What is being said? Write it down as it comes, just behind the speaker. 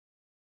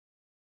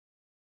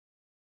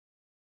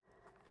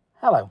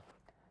Hello,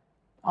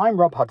 I'm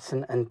Rob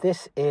Hudson and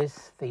this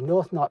is the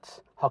North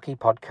Notts Hockey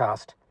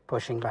Podcast,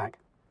 Pushing Back.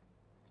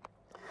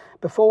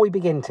 Before we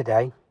begin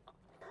today,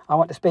 I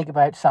want to speak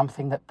about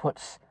something that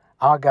puts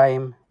our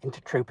game into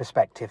true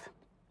perspective.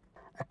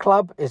 A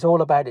club is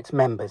all about its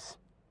members,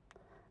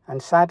 and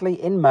sadly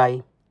in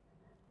May,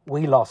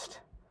 we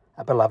lost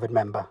a beloved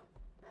member,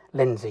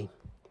 Lindsay,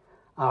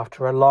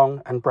 after a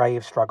long and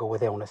brave struggle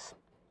with illness.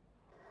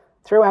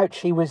 Throughout,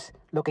 she was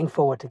looking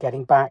forward to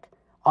getting back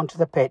onto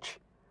the pitch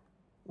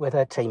with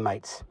her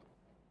teammates.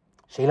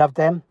 She loved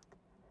them,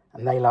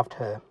 and they loved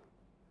her.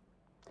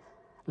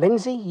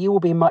 Lindsay, you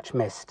will be much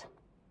missed.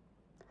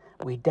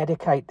 We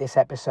dedicate this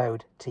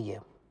episode to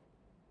you.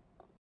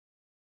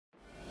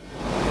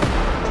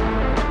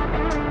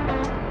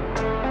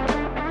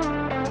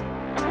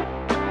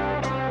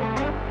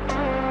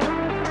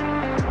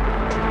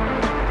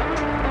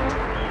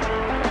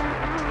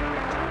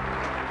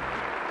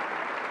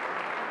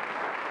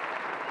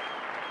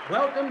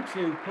 Welcome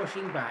to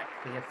Pushing Back,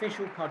 the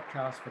official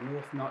podcast for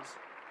North Notts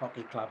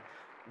Hockey Club.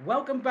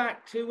 Welcome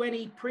back to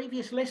any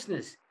previous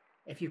listeners.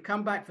 If you've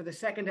come back for the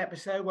second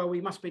episode, well,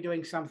 we must be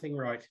doing something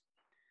right.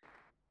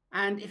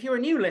 And if you're a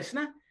new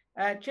listener,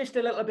 just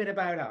a little bit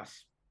about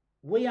us.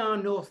 We are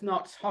North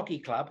Notts Hockey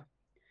Club.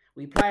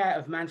 We play out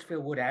of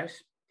Mansfield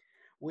Woodhouse.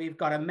 We've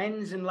got a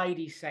men's and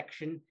ladies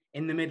section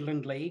in the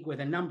Midland League with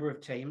a number of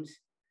teams.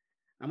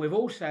 And we've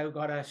also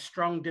got a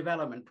strong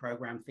development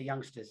programme for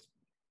youngsters.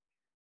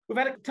 We've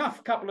had a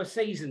tough couple of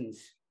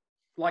seasons.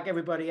 Like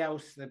everybody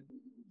else, the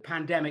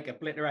pandemic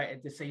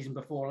obliterated the season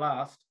before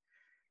last.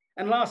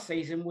 And last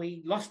season,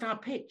 we lost our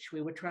pitch.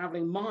 We were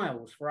travelling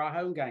miles for our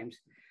home games.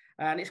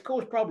 And it's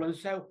caused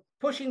problems. So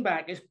Pushing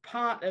Back is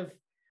part of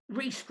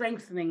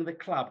re-strengthening the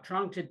club,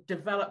 trying to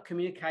develop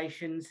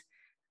communications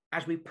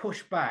as we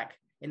push back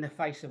in the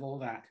face of all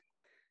that.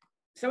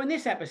 So in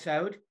this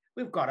episode,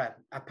 we've got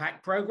a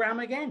packed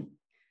programme again.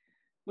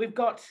 We've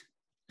got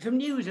some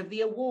news of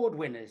the award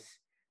winners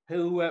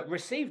who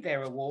received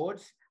their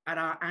awards at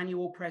our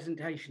annual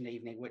presentation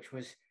evening, which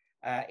was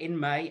in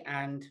May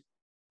and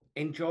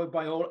enjoyed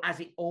by all, as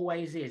it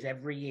always is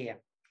every year.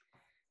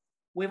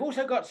 We've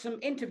also got some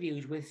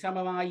interviews with some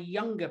of our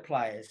younger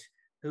players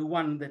who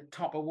won the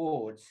top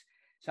awards.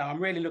 So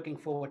I'm really looking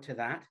forward to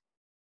that.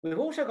 We've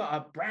also got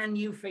a brand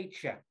new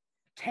feature,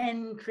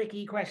 10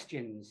 tricky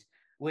questions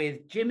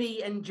with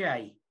Jimmy and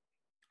Jay.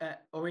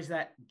 Or is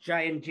that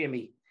Jay and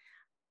Jimmy?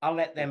 I'll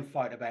let them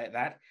fight about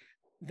that.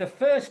 The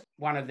first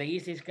one of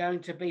these is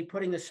going to be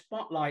putting the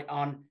spotlight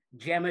on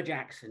Gemma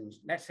Jackson.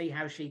 Let's see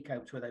how she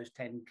copes with those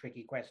 10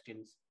 tricky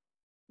questions.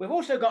 We've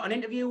also got an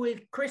interview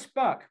with Chris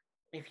Buck.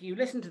 If you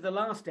listen to the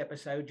last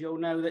episode, you'll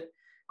know that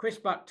Chris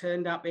Buck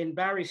turned up in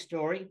Barry's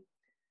story.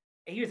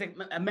 He was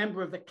a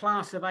member of the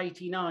class of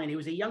 89. He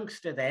was a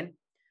youngster then.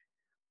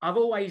 I've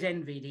always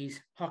envied his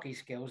hockey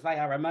skills. They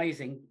are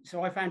amazing.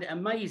 So I found it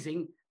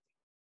amazing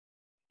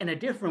in a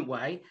different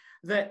way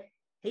that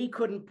he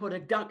couldn't put a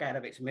duck out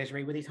of its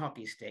misery with his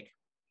hockey stick.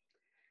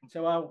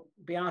 So I'll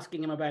be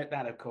asking him about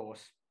that, of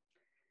course.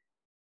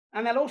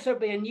 And there'll also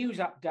be a news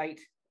update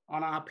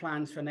on our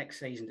plans for next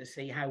season to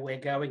see how we're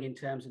going in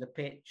terms of the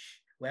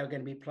pitch, where we're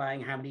going to be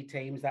playing, how many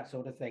teams, that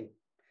sort of thing.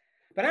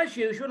 But as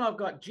usual, I've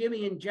got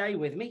Jimmy and Jay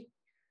with me.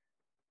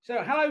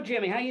 So hello,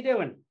 Jimmy. How you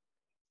doing?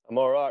 I'm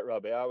all right,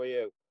 Robbie. How are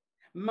you?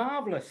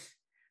 Marvellous.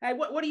 Hey,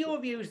 what are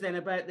your views then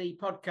about the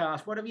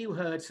podcast? What have you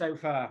heard so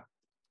far?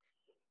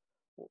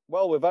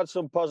 Well, we've had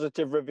some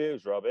positive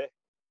reviews, Robbie.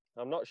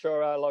 I'm not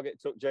sure how long it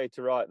took Jay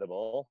to write them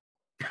all.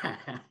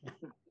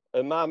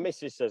 And my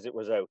missus says it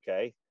was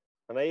okay.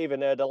 And I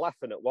even heard her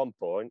laughing at one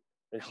point,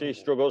 and she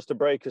struggles to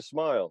break a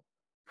smile.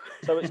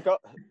 So it's got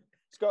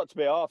to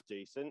be half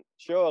decent,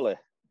 surely.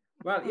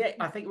 Well, yeah,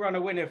 I think we're on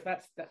a winner if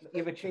that's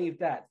you've achieved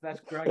that.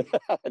 That's great.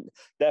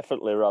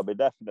 Definitely, Robbie,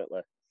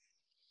 definitely.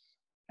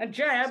 And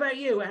Jay, how about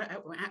you?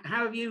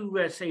 How have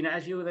you seen it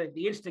as you were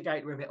the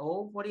instigator of it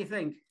all? What do you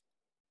think?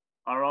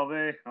 Hi,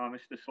 Robbie. Hi,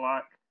 Mr.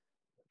 Slack.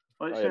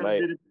 Well,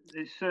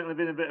 it's certainly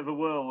been a bit of a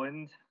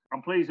whirlwind.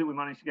 I'm pleased that we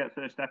managed to get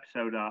the first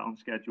episode out on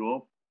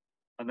schedule.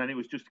 And then it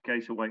was just a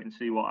case of waiting and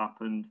see what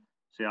happened,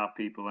 see how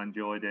people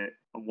enjoyed it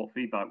and what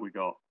feedback we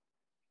got.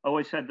 I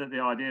always said that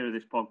the idea of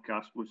this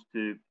podcast was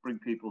to bring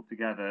people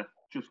together,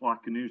 just like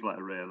a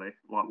newsletter, really,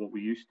 like what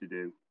we used to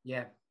do.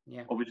 Yeah.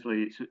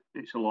 Obviously,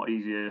 it's a lot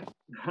easier,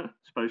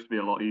 supposed to be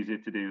a lot easier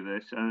to do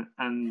this,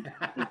 and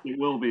it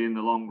will be in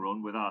the long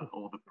run without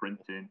all the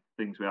printing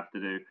things we have to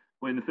do.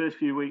 But in the first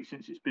few weeks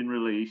since it's been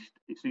released,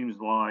 it seems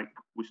like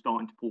we're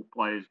starting to pull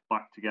players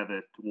back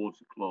together towards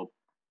the club.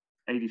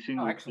 Adi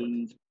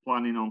Singleton's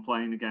planning on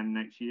playing again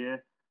next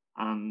year,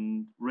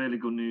 and really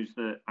good news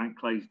that Ant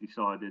Clay's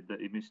decided that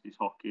he missed his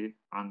hockey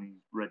and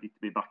he's ready to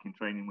be back in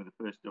training with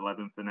the first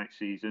 11 for next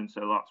season.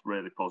 So that's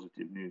really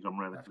positive news. I'm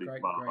really pleased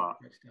about that.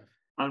 Great stuff.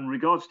 And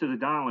regards to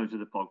the downloads of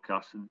the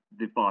podcast,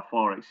 they've by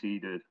far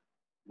exceeded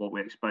what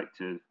we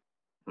expected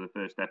for the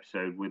first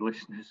episode, with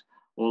listeners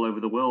all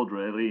over the world,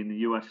 really, in the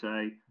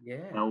USA,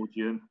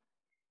 Belgium.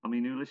 I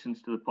mean, who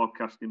listens to the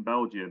podcast in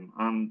Belgium?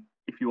 And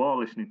if you are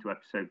listening to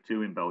episode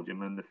 2 in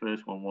Belgium and the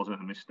first one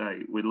wasn't a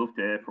mistake, we'd love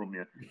to hear from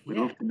you. We'd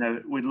love to know.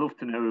 We'd love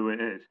to know who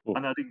it is.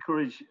 And I'd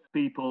encourage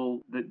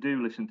people that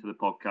do listen to the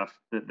podcast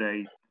that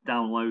they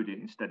download it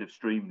instead of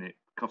streaming it,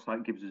 because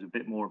that gives us a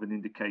bit more of an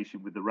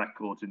indication with the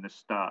records in the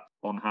stats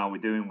on how we're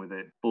doing with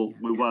it. But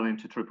we're well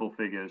into triple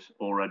figures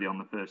already on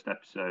the first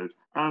episode.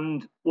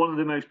 And one of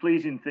the most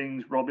pleasing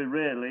things, Robbie,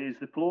 really, is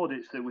the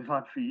plaudits that we've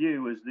had for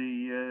you as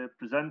the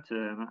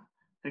presenter. And I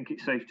think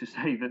it's safe to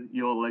say that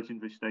your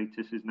legendary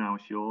status is now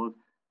assured.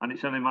 And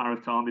it's only a matter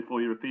of time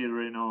before you're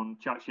appearing on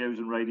chat shows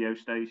and radio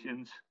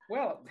stations.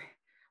 Well,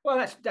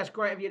 that's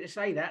great of you to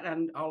say that,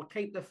 and I'll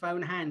keep the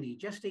phone handy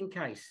just in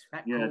case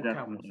that call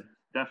comes.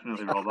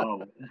 Definitely,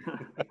 Rob.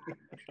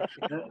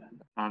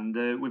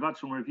 And we've had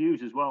some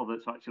reviews as well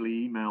that's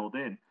actually emailed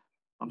in.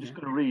 I'm just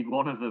going to read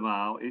one of them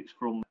out. It's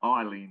from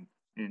Eileen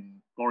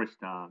in Forest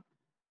Town,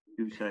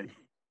 who says,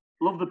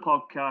 "Love the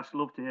podcast,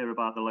 love to hear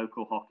about the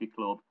local hockey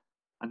club,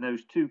 and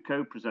those 2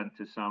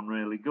 co-presenters sound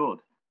really good,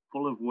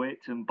 full of wit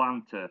and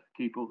banter.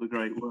 Keep up the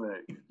great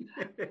work."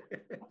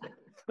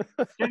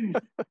 James,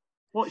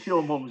 what's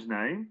your mum's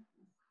name?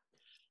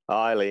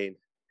 Eileen.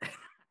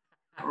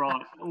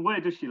 Right, and where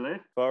does she live?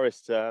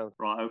 Forest Town.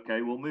 Right,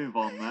 okay, we'll move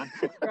on then.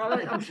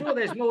 Well, I'm sure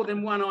there's more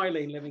than one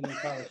Eileen living in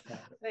Forest Town.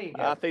 There you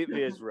go. I think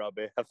there is,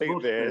 Robbie. I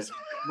think there is.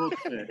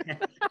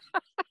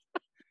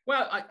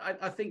 Well,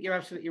 I think you're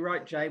absolutely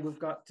right, Jay. We've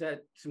got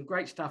some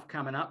great stuff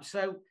coming up.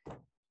 So,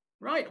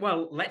 right,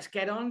 well, let's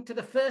get on to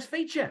the first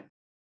feature.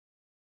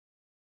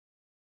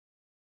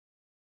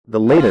 The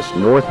latest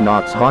North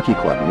Notts Hockey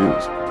Club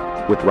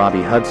news with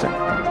Robbie Hudson.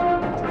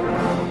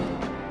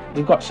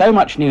 We've got so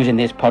much news in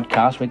this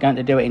podcast, we're going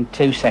to do it in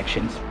 2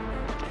 sections.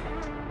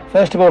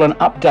 First of all, an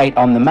update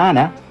on the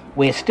Manor.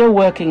 We're still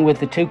working with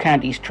the Two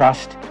Counties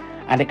Trust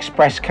and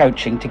Express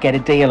Coaching to get a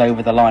deal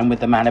over the line with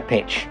the Manor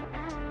pitch.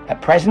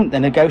 At present, the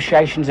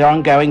negotiations are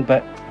ongoing,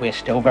 but we're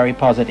still very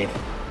positive.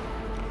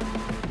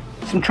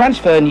 Some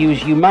transfer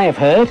news you may have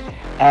heard.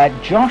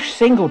 Josh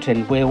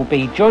Singleton will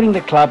be joining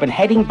the club and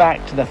heading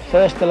back to the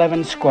first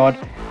 11 squad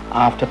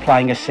after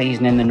playing a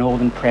season in the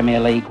Northern Premier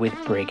League with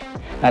Brig.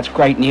 That's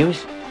great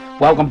news.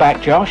 Welcome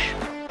back, Josh.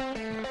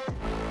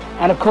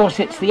 And of course,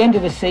 it's the end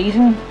of the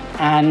season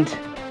and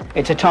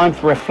it's a time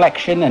for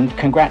reflection and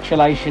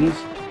congratulations.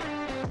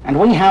 And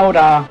we held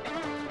our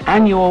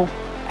annual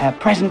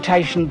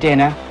presentation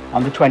dinner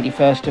on the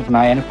 21st of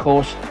May. And of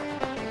course,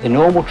 the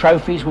normal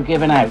trophies were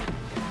given out.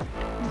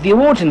 The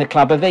awards in the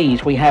club are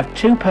these. We have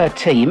 2 per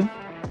team.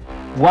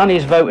 One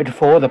is voted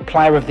for the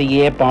Player of the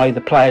Year by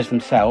the players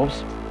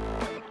themselves.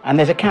 And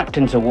there's a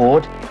Captain's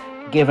Award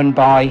given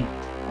by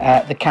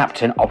the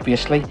captain,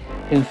 obviously,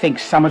 who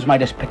thinks someone's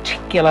made a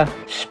particular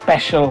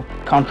special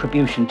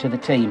contribution to the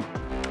team.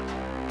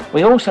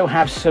 We also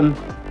have some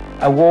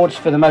awards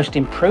for the most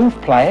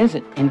improved players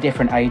in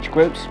different age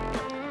groups.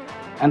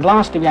 And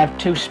lastly, we have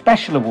 2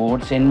 special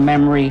awards in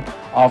memory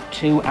of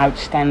 2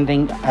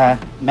 outstanding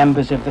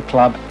members of the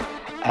club,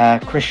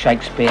 Chris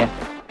Shakespeare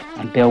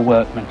and Bill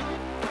Workman.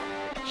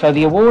 So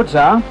the awards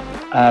are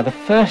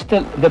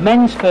the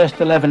men's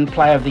first 11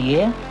 Player of the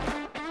Year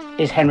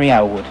is Henry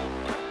Elwood.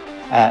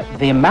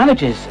 The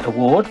Manager's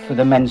Award for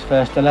the men's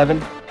first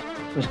 11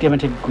 was given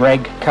to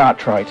Greg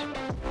Cartwright.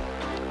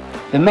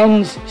 The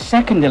men's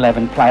second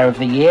 11 Player of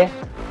the Year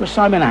was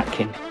Simon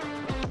Atkin,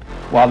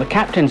 while the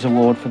Captain's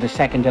Award for the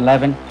second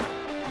 11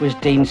 was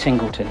Dean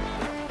Singleton.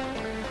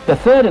 The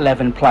third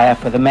 11 player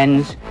for the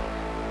men's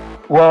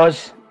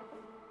was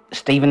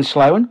Stephen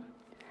Sloan,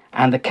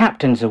 and the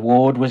Captain's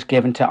Award was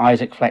given to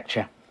Isaac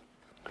Fletcher.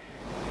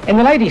 In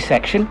the ladies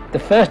section, the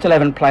first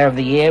 11 Player of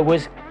the Year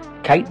was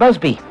Kate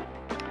Busby,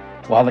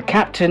 while the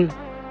captain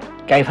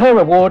gave her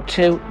award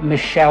to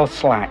Michelle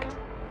Slack.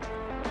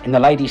 In the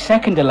ladies'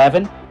 second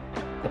 11,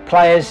 the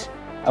Players'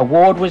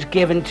 Award was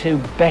given to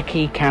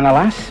Becky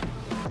Canalas,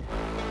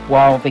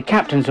 while the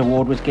Captain's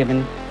Award was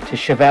given to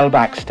Chevelle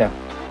Baxter.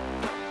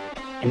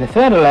 In the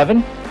third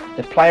 11,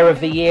 the Player of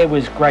the Year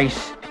was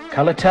Grace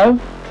Cullertoe,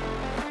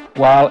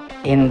 while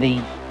in the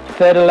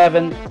third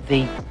 11,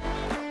 the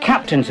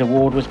Captain's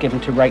Award was given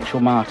to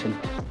Rachel Martin.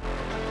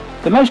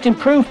 The most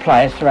improved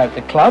players throughout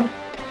the club,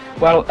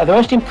 well, the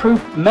most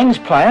improved men's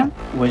player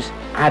was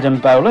Adam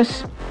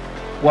Bolus,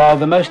 while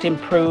the most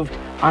improved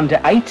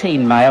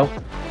under-18 male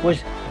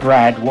was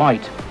Brad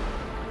White.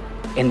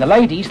 In the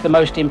ladies, the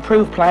most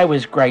improved player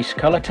was Grace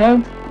Cullertoe,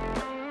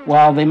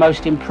 while the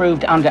most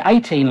improved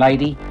under-18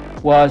 lady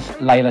was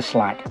Layla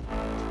Slack.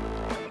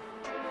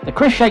 The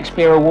Chris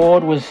Shakespeare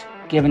Award was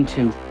given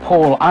to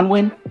Paul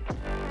Unwin,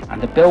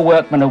 and the Bill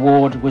Workman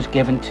Award was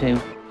given to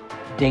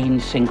Dean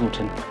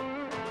Singleton.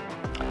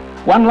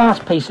 One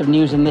last piece of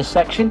news in this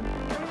section.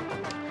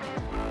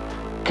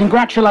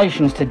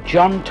 Congratulations to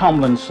John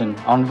Tomlinson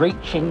on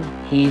reaching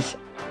his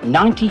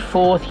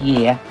 94th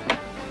year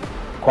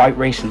quite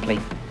recently.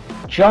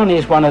 John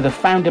is one of the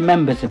founder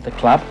members of the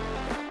club.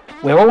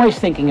 We're always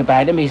thinking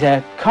about him. He's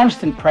a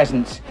constant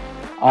presence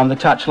on the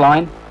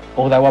touchline,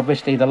 although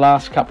obviously the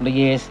last couple of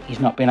years he's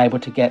not been able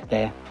to get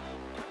there.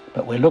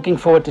 But we're looking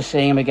forward to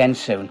seeing him again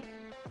soon.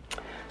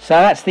 So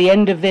that's the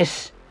end of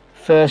this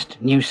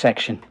first new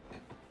section.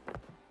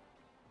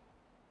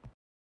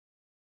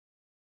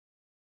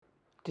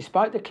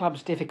 Despite the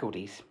club's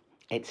difficulties,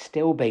 it's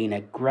still been a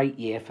great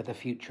year for the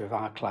future of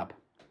our club.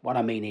 What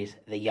I mean is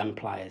the young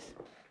players.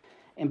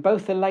 In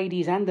both the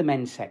ladies and the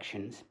men's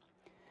sections,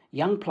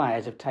 young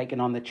players have taken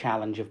on the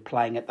challenge of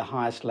playing at the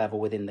highest level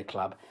within the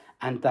club,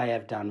 and they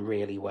have done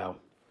really well.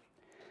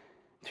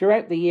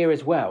 Throughout the year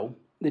as well,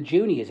 the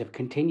juniors have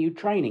continued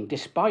training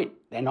despite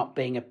there not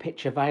being a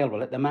pitch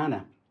available at the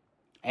Manor.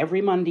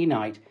 Every Monday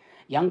night,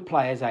 young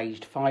players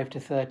aged 5 to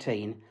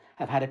 13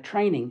 have had a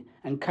training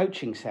and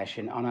coaching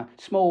session on a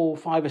small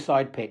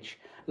five-a-side pitch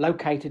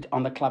located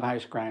on the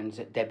clubhouse grounds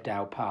at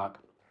Debdale Park.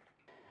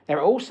 There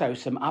are also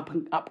some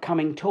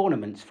upcoming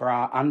tournaments for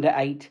our under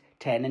 8,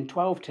 10 and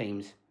 12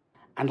 teams.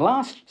 And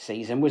last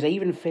season was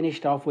even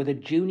finished off with a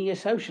junior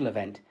social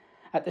event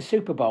at the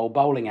Super Bowl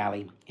bowling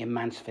alley in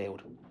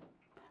Mansfield.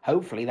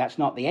 Hopefully that's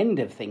not the end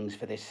of things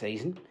for this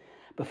season.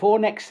 Before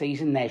next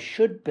season there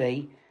should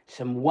be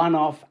some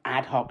one-off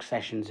ad hoc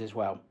sessions as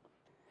well.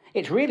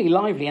 It's really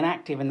lively and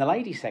active in the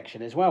ladies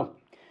section as well.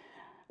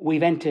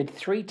 We've entered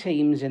 3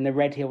 teams in the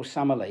Red Hill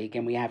Summer League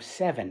and we have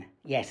 7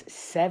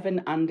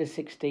 under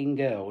 16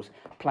 girls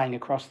playing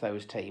across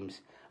those teams,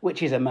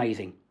 which is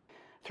amazing.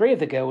 3 of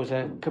the girls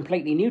are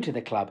completely new to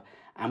the club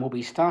and will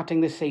be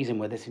starting the season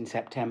with us in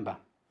September.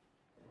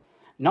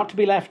 Not to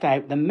be left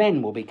out, the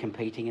men will be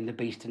competing in the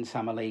Beeston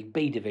Summer League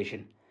B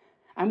Division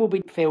and will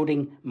be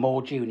fielding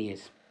more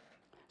juniors.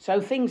 So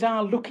things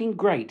are looking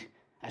great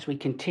as we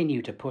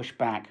continue to push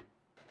back.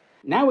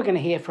 Now we're going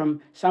to hear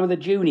from some of the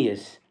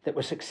juniors that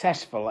were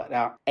successful at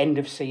our end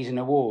of season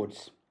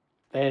awards.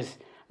 There's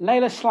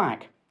Layla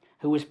Slack,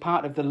 who was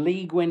part of the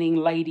league-winning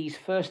ladies'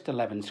 first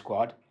 11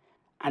 squad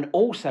and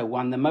also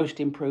won the Most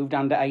Improved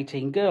Under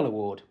 18 Girl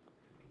Award.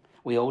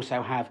 We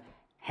also have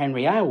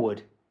Henry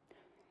Aylwood.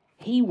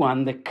 He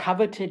won the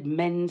coveted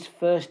Men's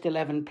First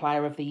 11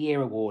 Player of the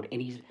Year Award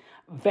in his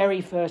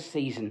very first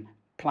season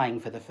playing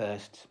for the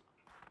Firsts.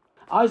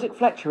 Isaac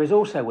Fletcher is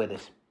also with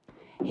us.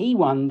 He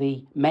won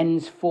the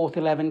Men's Fourth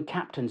 11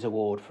 Captain's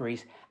Award for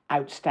his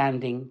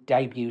outstanding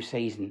debut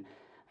season.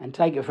 And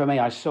take it from me,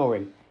 I saw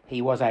him.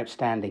 He was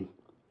outstanding.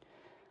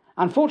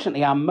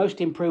 Unfortunately, our Most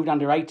Improved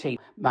Under 18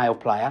 male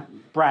player,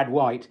 Brad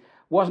White,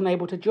 wasn't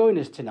able to join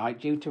us tonight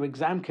due to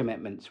exam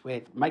commitments.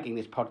 We're making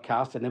this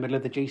podcast in the middle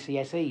of the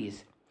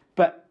GCSEs.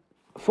 But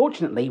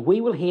fortunately, we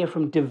will hear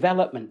from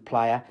development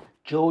player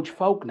George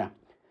Faulkner,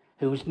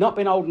 who's not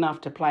been old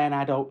enough to play in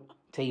adult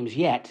teams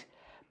yet,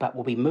 but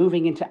will be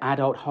moving into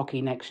adult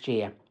hockey next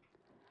year.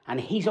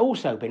 And he's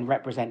also been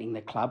representing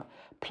the club,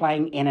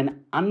 playing in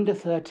an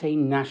under-13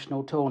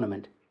 national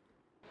tournament.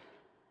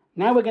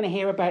 Now we're going to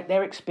hear about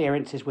their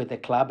experiences with the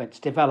club, its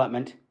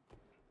development,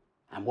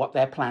 and what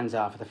their plans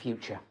are for the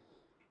future.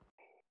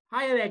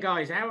 Hiya there,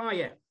 guys. How are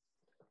you?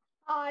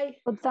 Hi.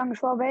 Good,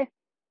 thanks, Robbie.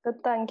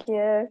 Good, thank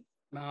you.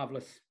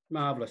 Marvellous,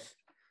 marvellous.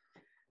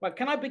 Well,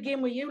 can I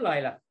begin with you,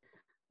 Layla?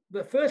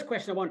 The first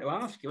question I want to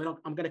ask you, and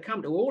I'm going to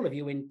come to all of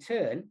you in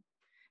turn,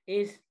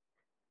 is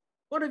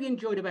what have you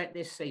enjoyed about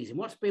this season?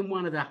 What's been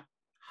one of the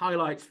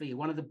highlights for you,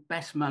 one of the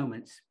best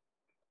moments?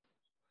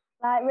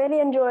 I really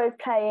enjoyed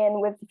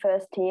playing with the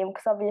first team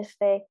because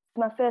obviously it's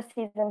my first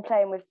season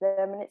playing with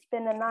them and it's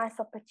been a nice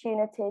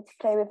opportunity to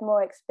play with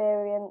more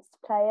experienced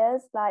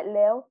players like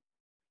Lil.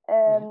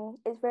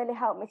 It's really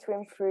helped me to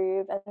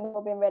improve and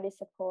they've been really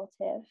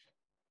supportive.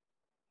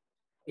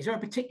 Is there a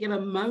particular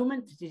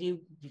moment? Did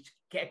you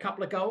get a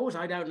couple of goals?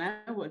 I don't know.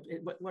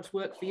 What's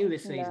worked for you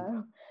this season?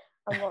 No,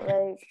 I'm not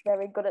really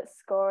very good at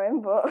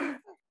scoring, but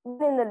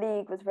winning the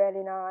league was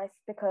really nice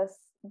because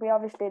we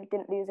obviously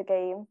didn't lose a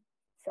game.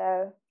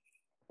 So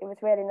it was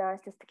really nice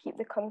just to keep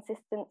the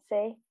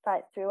consistency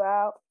like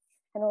throughout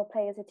and all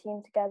play as a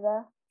team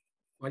together.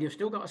 Well, you've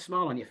still got a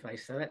smile on your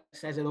face, so that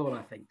says it all,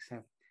 I think.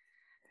 So,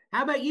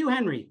 how about you,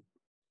 Henry?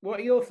 What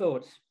are your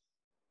thoughts?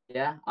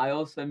 Yeah, I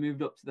also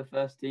moved up to the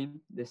first team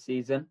this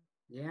season.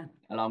 Yeah.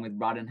 Along with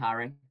Brad and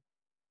Harry.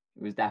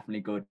 It was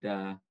definitely good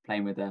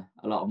playing with a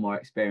lot of more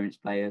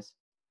experienced players,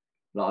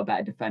 a lot of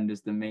better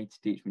defenders than me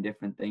to teach me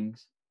different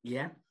things.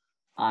 Yeah.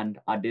 And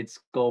I did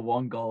score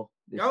 1 goal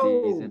this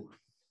season.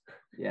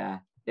 Yeah.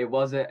 It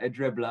was a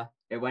dribbler.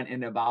 It went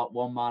in about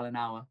 1 mile an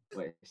hour,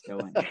 but it still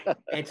went.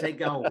 It's a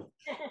goal.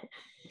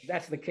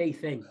 That's the key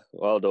thing.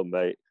 Well done,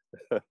 mate.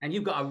 And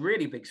you've got a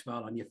really big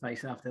smile on your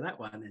face after that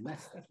one, and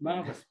that's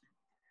marvellous.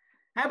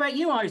 How about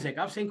you, Isaac?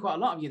 I've seen quite a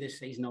lot of you this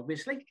season,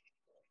 obviously.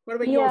 What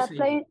about your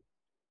season?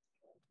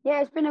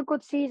 Yeah, it's been a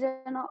good season.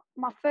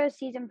 My first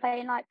season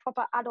playing like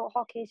proper adult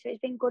hockey, so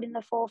it's been good in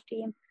the fourth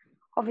team.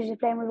 Obviously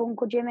playing with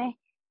Uncle Jimmy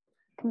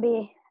can be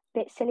a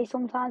bit silly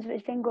sometimes, but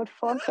it's been good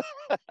fun.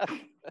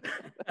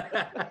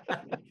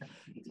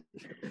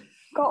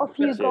 Got a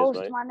few goals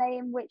to my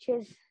name, which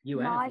is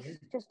nice.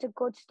 Just a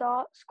good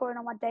start, scoring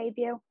on my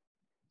debut.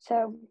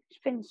 So it's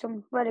been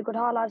some really good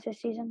highlights this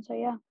season. So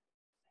yeah.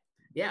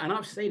 Yeah, and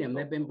I've seen them.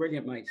 They've been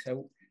brilliant, mate.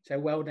 So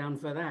well done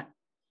for that.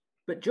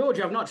 But George,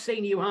 I've not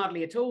seen you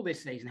hardly at all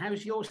this season.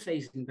 How's your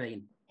season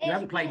been? You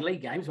haven't played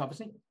league games,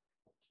 obviously.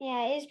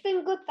 Yeah, it's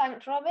been good,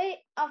 thanks, Robbie.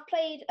 I've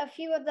played a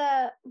few of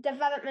the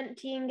development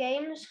team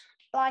games.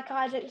 Like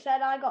Isaac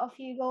said, I got a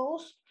few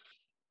goals.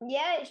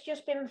 Yeah, it's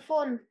just been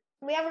fun.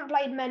 We haven't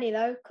played many,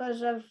 though,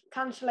 because of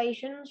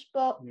cancellations,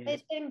 but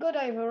it's been good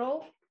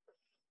overall.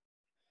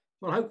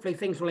 Well, hopefully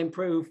things will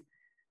improve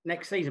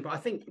next season. But I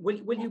think,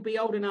 will you be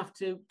old enough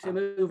to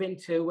move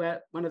into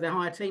one of the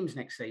higher teams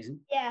next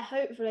season? Yeah,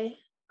 hopefully.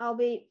 I'll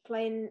be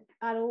playing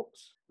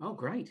adults. Oh,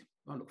 great.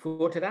 I look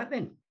forward to that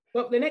then.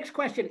 Well, the next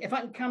question, if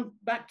I can come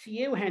back to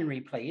you, Henry,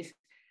 please.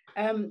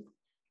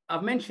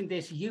 I've mentioned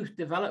this youth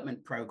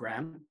development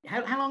program.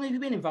 How long have you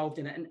been involved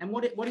in it, and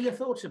what are your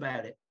thoughts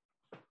about it?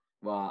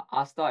 Well,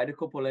 I started a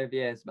couple of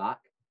years back,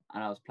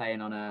 and I was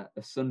playing on a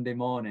Sunday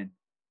morning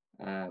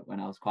when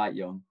I was quite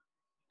young.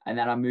 And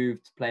then I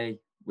moved to play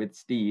with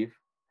Steve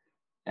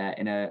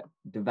in a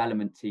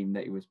development team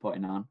that he was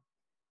putting on.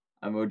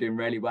 And we were doing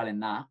really well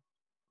in that,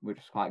 which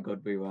was quite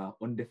good. We were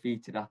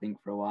undefeated, I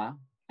think, for a while.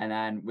 And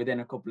then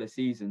within a couple of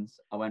seasons,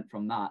 I went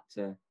from that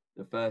to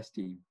the first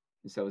team.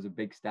 So it was a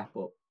big step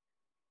up.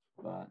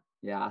 But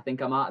yeah, I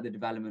think I'm out of the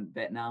development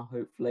bit now,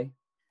 hopefully.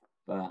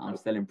 But I'm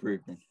still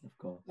improving, of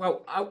course.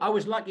 Well, I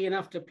was lucky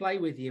enough to play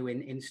with you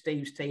in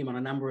Steve's team on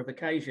a number of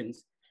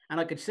occasions. And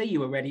I could see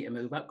you were ready to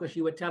move up because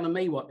you were telling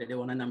me what to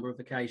do on a number of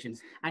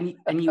occasions. And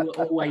you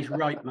were always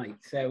right, mate.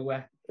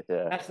 So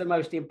that's the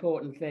most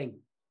important thing.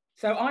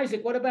 So,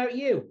 Isaac, what about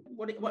you?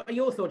 What are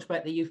your thoughts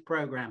about the youth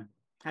programme?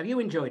 Have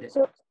you enjoyed it?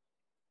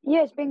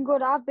 Yeah, it's been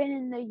good. I've been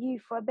in the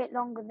youth for a bit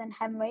longer than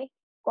Henry,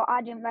 but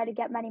I didn't really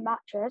get many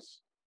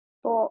matches.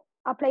 But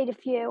I played a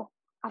few.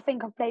 I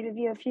think I've played with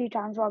you a few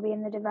times, Robbie,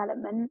 in the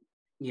development.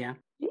 Yeah.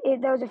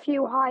 There was a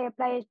few higher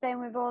players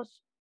playing with us,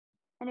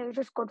 and it was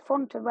just good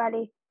fun to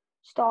really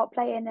start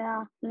playing, and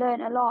I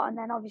learned a lot. And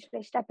then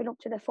obviously stepping up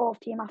to the fourth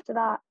team after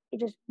that, it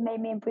just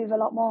made me improve a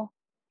lot more.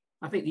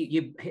 I think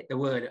you hit the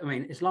word. I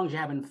mean, as long as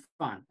you're having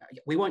fun,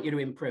 we want you to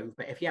improve,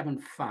 but if you're having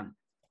fun,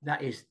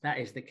 that is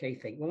the key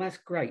thing. Well, that's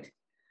great.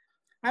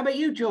 How about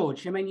you,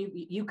 George? I mean,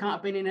 you can't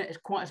have been in it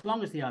quite as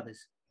long as the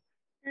others.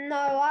 No,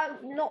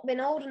 I've not been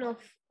old enough,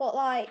 but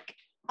like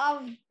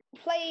I've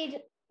played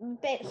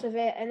bits of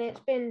it and it's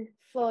been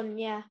fun,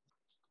 yeah.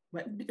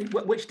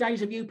 Which days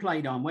have you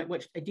played on?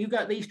 Which do you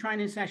got these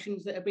training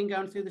sessions that have been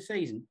going through the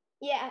season?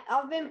 Yeah,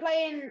 I've been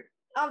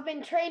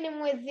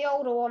training with the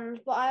older ones,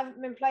 but I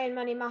haven't been playing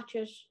many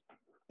matches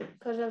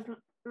because of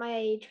my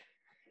age.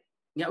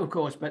 Yeah, of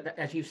course, but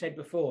as you said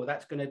before,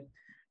 that's going to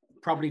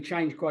probably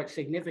change quite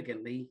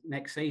significantly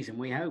next season,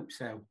 we hope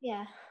so.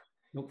 Yeah.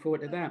 Look forward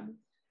to that.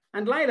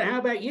 And Layla, how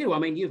about you? I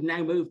mean, you've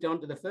now moved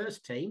on to the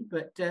first team,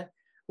 but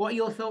what are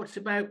your thoughts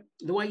about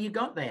the way you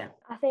got there?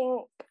 I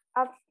think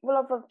I've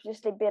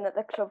obviously been at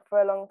the club for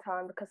a long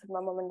time because of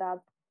my mum and dad,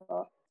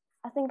 but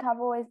I think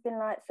I've always been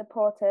like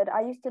supported.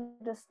 I used to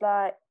just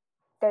like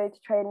go to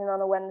training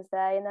on a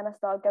Wednesday, and then I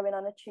started going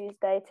on a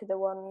Tuesday to the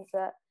ones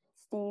that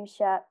Steve,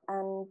 Shep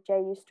and Jay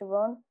used to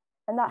run.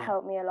 And that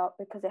helped me a lot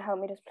because it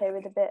helped me just play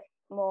with a bit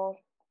more,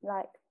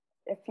 like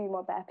a few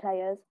more better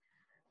players.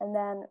 And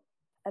then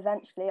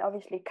eventually,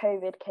 obviously,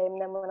 COVID came.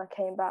 And then when I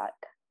came back,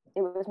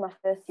 it was my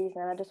first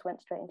season and I just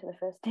went straight into the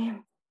first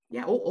team.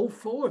 Yeah, all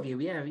four of you.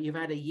 Yeah, you've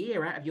had a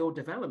year out of your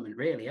development,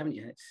 really, haven't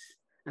you?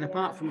 And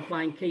apart from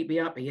playing keepy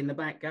uppy in the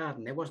back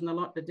garden, there wasn't a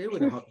lot to do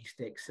with a hockey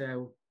stick.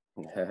 So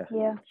yeah,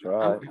 that's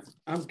right.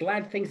 I'm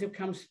glad things have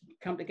come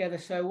together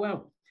so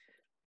well.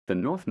 The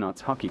North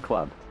Notts Hockey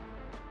Club,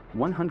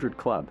 100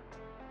 Club.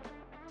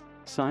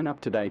 Sign up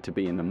today to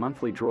be in the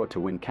monthly draw to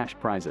win cash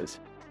prizes.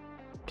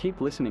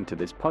 Keep listening to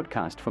this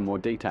podcast for more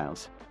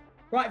details.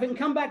 Right, if we can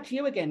come back to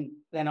you again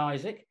then,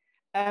 Isaac.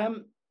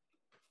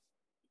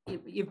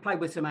 You've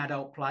played with some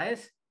adult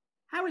players.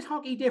 How is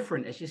hockey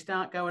different as you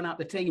start going up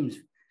the teams,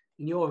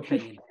 in your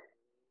opinion?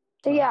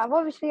 So yeah, I've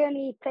obviously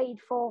only played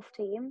fourth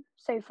team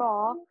so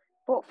far,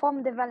 but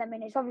from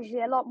development, it's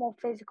obviously a lot more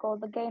physical.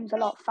 The game's a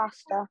lot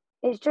faster.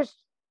 It's just,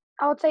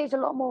 I would say it's a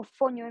lot more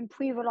fun. You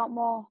improve a lot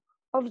more.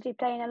 Obviously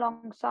playing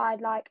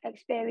alongside like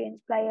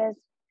experienced players,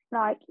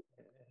 like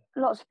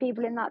lots of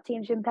people in that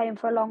team's been playing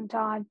for a long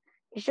time.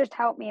 It's just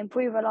helped me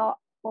improve a lot,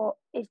 but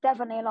it's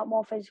definitely a lot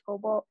more physical,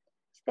 but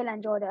still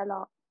enjoyed it a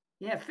lot.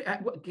 Yeah,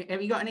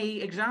 have you got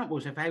any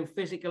examples of how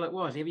physical it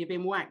was? Have you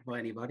been whacked by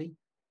anybody?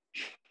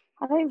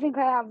 I don't think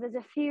I have. There's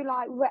a few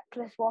like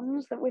reckless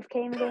ones that we've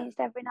came against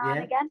every now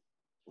and again.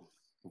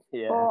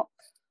 Yeah.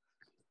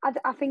 But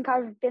I think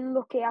I've been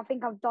lucky. I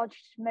think I've dodged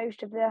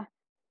most of the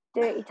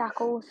dirty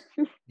tackles.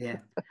 Yeah.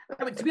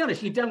 I mean, to be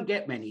honest, you don't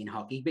get many in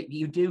hockey, but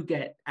you do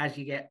get, as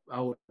you get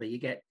older, you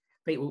get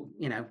people,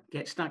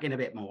 get stuck in a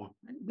bit more.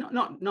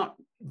 Not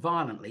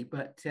violently,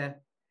 but yeah.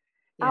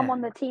 I'm on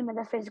the team with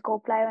a physical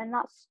player, and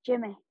that's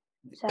Jimmy.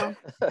 So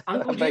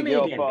Uncle Jimmy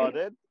again.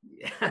 Pardon.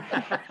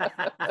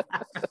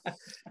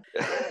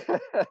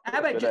 How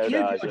about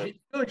you,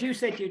 George? You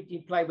said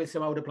you played with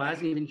some older players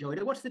and you've enjoyed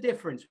it. What's the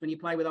difference when you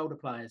play with older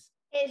players?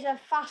 It's a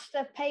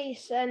faster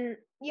pace and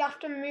you have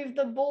to move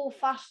the ball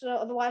faster,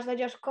 otherwise they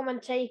just come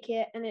and take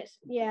it, and it's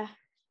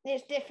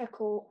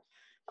difficult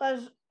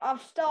because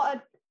I've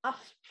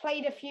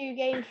played a few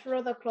games for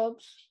other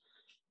clubs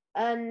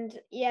And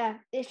yeah,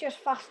 it's just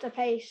faster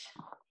pace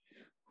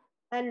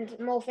and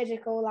more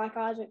physical, like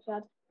Isaac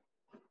said.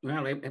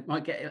 Well, it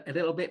might get a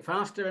little bit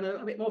faster and a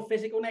little bit more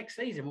physical next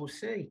season. We'll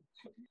see.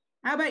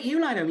 How about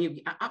you, Lionel? You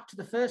up to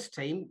the first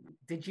team.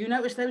 Did you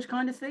notice those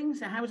kind of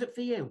things? How was it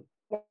for you?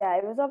 Yeah,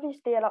 it was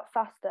obviously a lot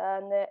faster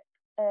and the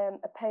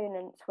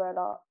opponents were a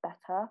lot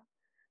better.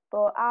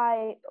 But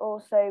I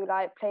also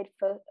played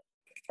for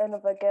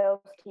another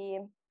girls'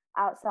 team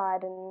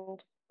outside, and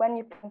when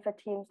you're playing for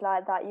teams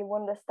like that, you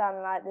understand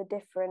the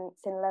difference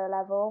in low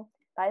level.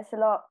 It's a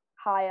lot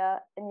higher,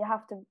 and you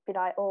have to be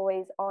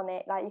always on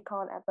it. You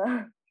can't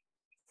ever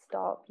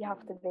stop. You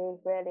have to be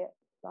really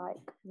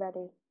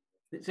ready.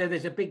 So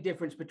there's a big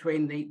difference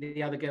between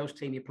the other girls'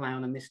 team you play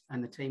on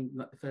and the team,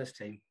 like the first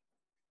team.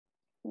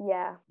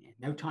 Yeah.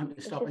 No time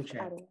to stop and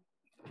chat.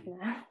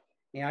 No.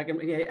 Yeah,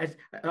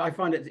 I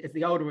find it as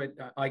the older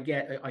I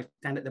get, I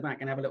stand at the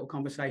back and have a little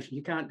conversation.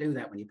 You can't do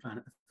that when you're playing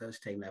at the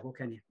first team level,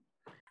 can you?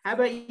 How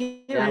about you?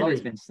 Yeah, a lot has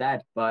been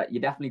said, but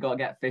you definitely got to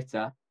get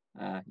fitter.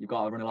 You've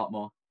got to run a lot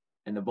more,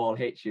 and the ball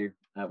hits you.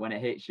 When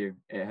it hits you,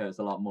 it hurts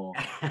a lot more.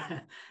 Yeah,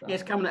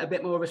 it's coming at a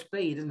bit more of a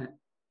speed, isn't it?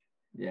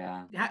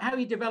 Yeah. How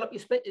you develop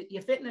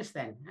your fitness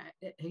then?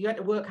 Have you had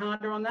to work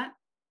harder on that?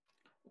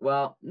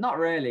 Well, not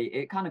really.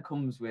 It kind of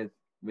comes with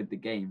the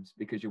games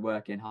because you're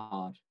working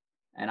hard.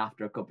 And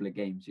after a couple of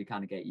games, you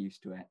kind of get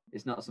used to it.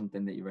 It's not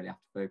something that you really have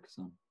to focus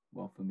on.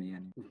 Well, for me,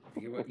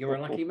 anyway. You're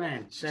a lucky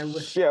man. So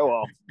show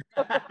off.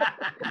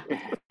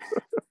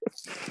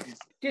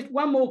 Just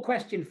one more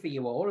question for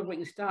you all, and we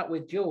can start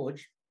with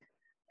George.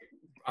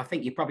 I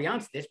think you probably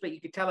answered this, but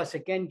you could tell us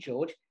again,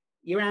 George,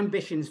 your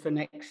ambitions for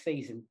next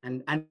season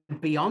and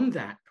beyond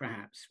that,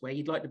 perhaps, where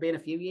you'd like to be in a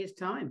few years'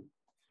 time.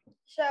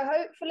 So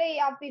hopefully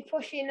I'll be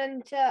pushing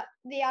into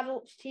the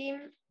adults team.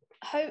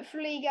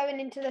 Hopefully going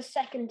into the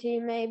second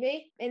team,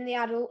 maybe in the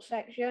adult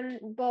section.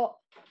 But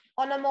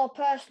on a more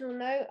personal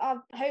note,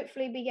 I'll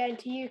hopefully be going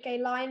to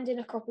UK Lions in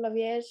a couple of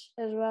years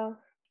as well.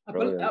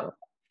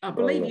 I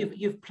believe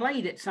you've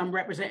played at some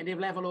representative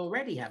level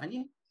already, haven't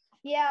you?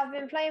 Yeah, I've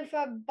been playing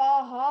for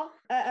Baja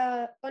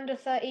at under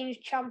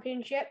 13s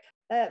championship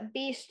at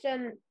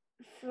Beeston.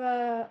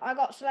 I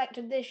got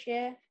selected this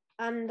year,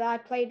 and I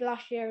played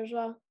last year as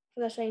well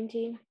for the same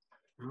team.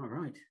 All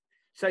right.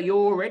 So you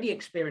already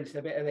experienced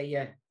a bit of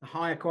the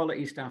higher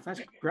quality stuff. That's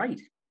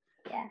great.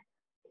 Yeah.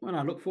 Well,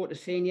 I look forward to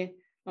seeing you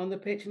on the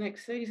pitch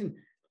next season.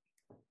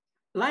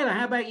 Layla,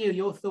 how about you?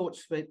 Your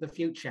thoughts for the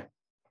future?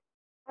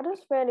 I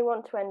just really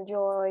want to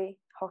enjoy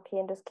hockey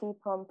and just keep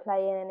on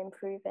playing and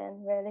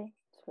improving, really.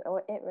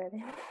 It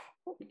really.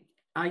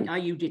 Are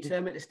you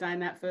determined to stay in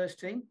that first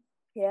team?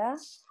 Yeah.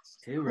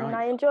 Too right. And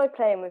I enjoy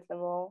playing with them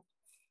all.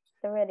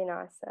 They're really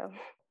nice, so.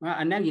 Well,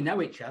 and now you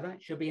know each other.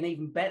 It should be an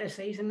even better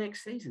season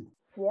next season.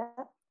 Yeah.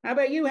 How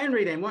about you,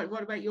 Henry, then?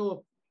 What about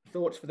your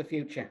thoughts for the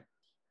future?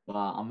 Well,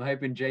 I'm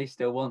hoping Jay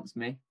still wants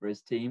me for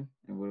his team.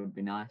 It would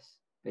be nice.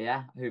 But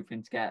yeah,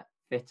 hoping to get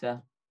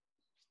fitter,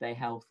 stay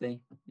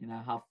healthy,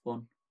 have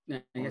fun. Yeah,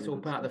 it's all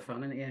part of the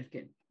fun, isn't it?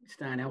 Yeah,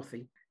 staying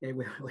healthy. Yeah,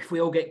 if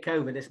we all get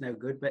COVID, it's no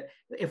good. But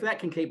if that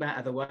can keep out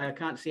of the way, I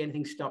can't see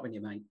anything stopping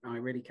you, mate. I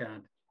really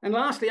can't. And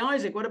lastly,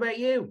 Isaac, what about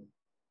you?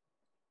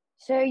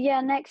 So yeah,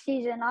 next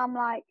season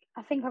I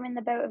think I'm in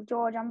the boat of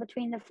George. I'm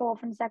between the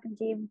fourth and second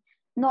team.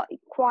 Not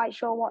quite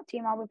sure what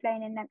team I'll be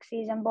playing in next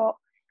season, but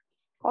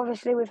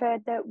obviously we've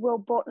heard that Will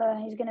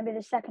Butler is going to be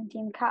the second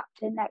team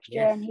captain next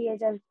year, and he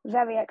is a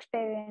very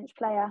experienced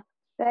player,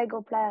 very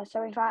good player.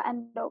 So if I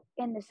end up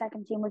in the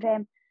second team with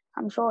him,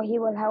 I'm sure he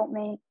will help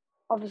me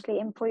obviously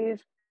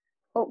improve,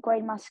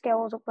 upgrade my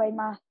skills, upgrade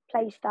my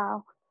play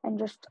style, and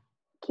just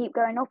keep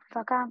going up if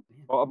I can.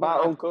 What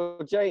about Uncle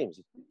James?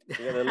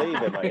 You're going to leave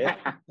him, are you?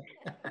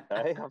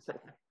 Hey,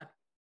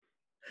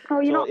 oh,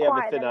 you're not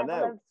quite at the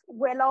level of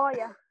Will, are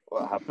you?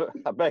 Well,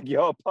 I beg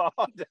your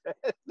pardon.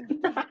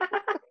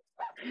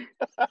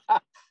 I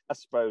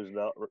suppose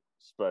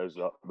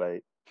not,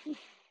 mate.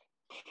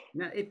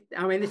 No,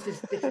 this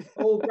is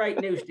all great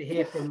news to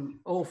hear from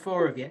all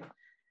four of you.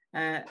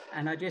 And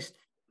I just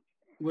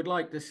would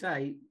like to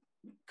say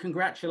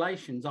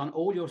congratulations on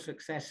all your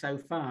success so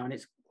far. And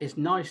it's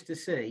nice to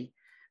see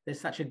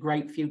there's such a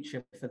great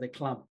future for the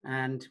club.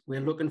 And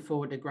we're looking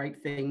forward to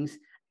great things.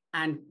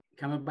 And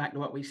coming back to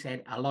what we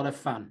said, a lot of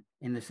fun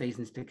in the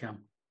seasons to come.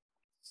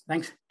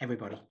 Thanks,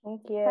 everybody.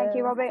 Thank you. Thank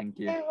you, Robbie. Thank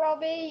you. Hey,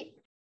 Robbie.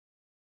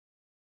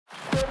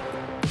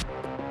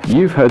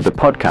 You've heard the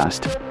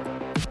podcast.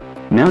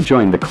 Now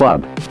join the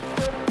club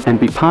and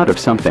be part of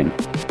something.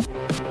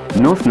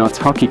 North Notts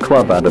Hockey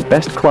Club are the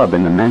best club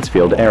in the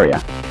Mansfield area.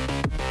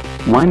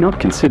 Why not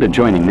consider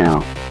joining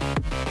now?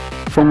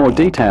 For more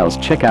details,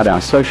 check out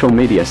our social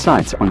media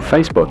sites on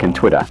Facebook and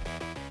Twitter.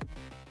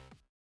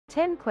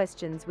 10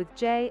 questions with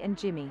Jay and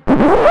Jimmy.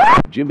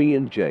 Jimmy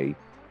and Jay.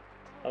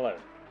 Hello,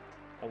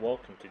 and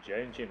welcome to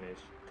Jay and Jimmy's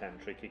 10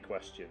 Tricky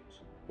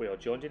Questions. We are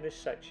joined in this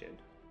section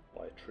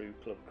by a true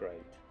club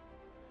great,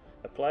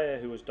 a player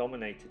who has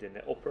dominated in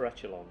the upper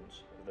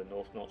echelons of the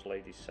North Notts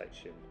Ladies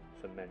section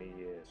for many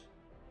years,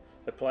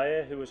 a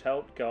player who has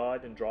helped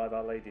guide and drive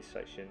our ladies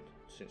section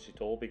since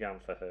it all began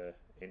for her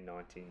in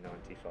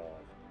 1995.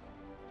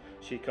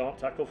 She can't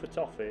tackle for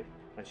toffee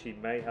and she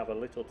may have a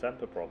little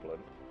temper problem,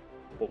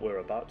 but we're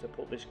about to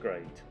put this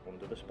great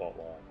under the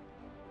spotlight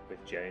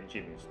with Jay and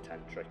Jimmy's 10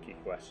 tricky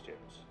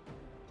questions.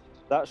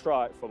 That's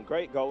right, from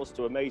great goals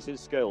to amazing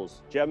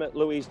skills, Gemma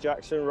Louise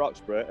Jackson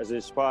Roxburgh has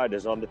inspired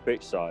us on the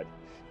pitch side.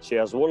 She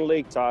has 1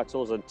 league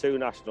titles and 2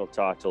 national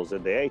titles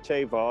in the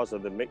HA Vars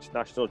and the Mixed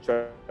National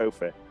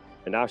Trophy.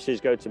 And now she's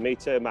going to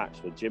meet her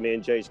match with Jimmy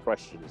and Jay's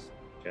questions.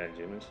 Jay and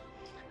Jimmy's.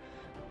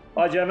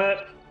 Hi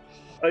Gemma,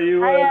 are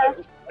you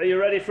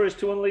ready for us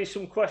to unleash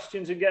some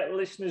questions and get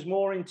listeners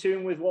more in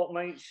tune with what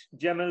makes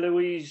Gemma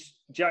Louise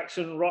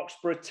Jackson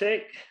Roxburgh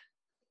tick?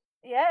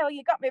 Yeah, well,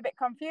 you got me a bit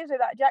confused with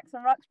that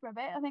Jackson Roxburgh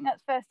bit. I think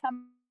that's the first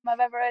time I've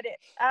ever heard it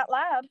out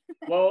loud.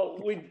 Well,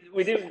 we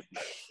do.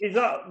 Is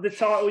that the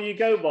title you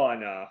go by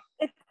now?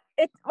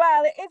 It's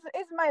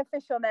my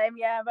official name,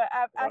 yeah, but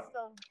I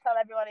still tell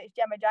everyone it's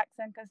Gemma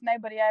Jackson because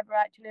nobody ever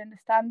actually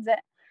understands it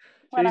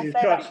when I say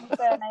that's my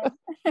surname.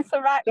 It's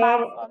a right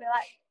mouthful. They're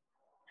like,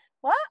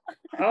 what?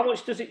 How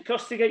much does it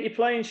cost to get your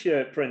playing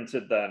shirt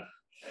printed then?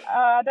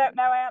 I don't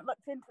know. I haven't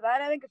looked into that. I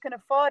don't think I can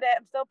afford it.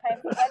 I'm still paying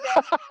for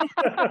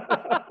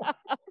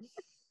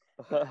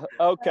wedding.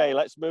 Okay,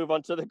 let's move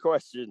on to the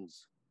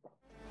questions.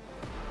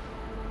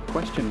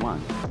 Question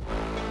 1.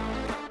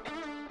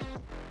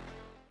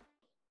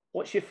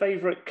 What's your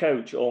favourite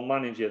coach or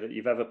manager that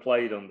you've ever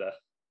played under?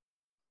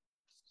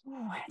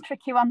 Ooh,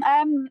 tricky one.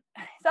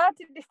 It's hard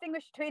to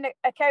distinguish between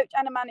a coach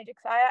and a manager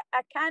because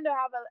I kind of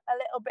have a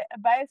little bit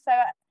of both. So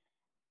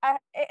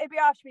it'd be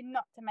harsh of me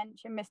not to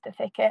mention Mr.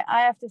 Fickett.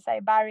 I have to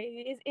say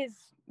Barry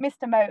is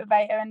Mr.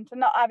 Motivator, and to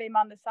not have him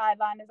on the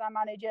sideline as our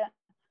manager,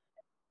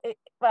 it's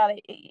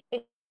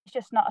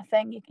just not a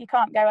thing. You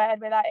can't go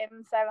ahead without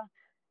him. So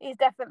he's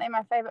definitely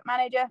my favourite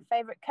manager,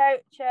 favourite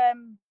coach.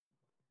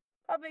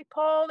 Probably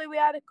Paul, who we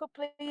had a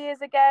couple of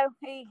years ago.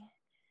 He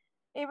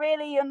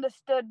really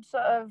understood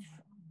sort of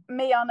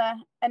me on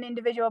an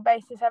individual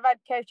basis. I've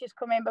had coaches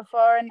come in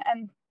before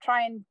and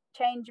try and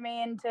change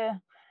me into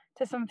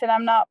something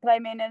I'm not, play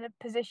me in a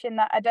position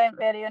that I don't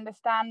really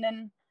understand,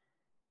 and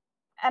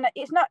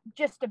it's not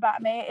just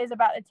about me, it is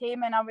about the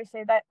team. And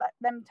obviously that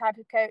them type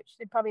of coach,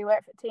 they probably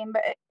work for the team,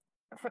 but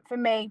for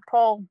me,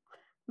 Paul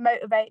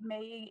motivated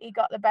me. He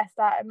got the best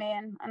out of me,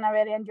 and I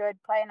really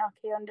enjoyed playing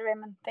hockey under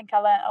him, and think I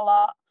learnt a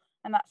lot,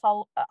 and that's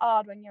all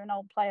hard when you're an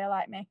old player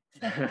like me.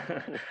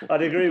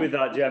 I'd agree with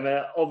that,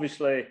 Gemma.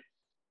 Obviously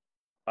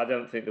I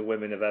don't think the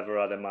women have ever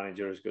had a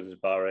manager as good as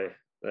Barry.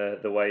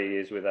 The way he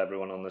is with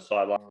everyone on the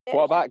sideline.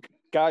 What about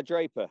Guy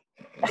Draper?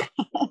 Not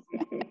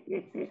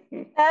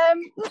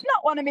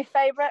one of my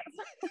favourites.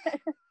 He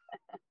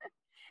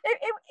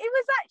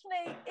was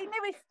actually, he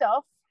knew his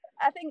stuff.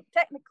 I think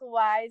technical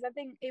wise, I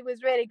think he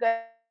was really good.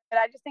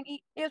 I just think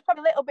he was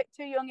probably a little bit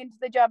too young into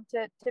the job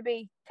to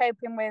be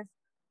coping with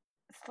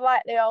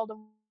slightly older.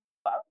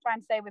 What I'm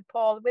trying to say with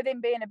Paul, with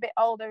him being a bit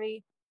older,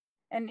 we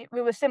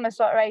were similar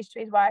sort of age to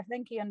his wife. I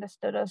think he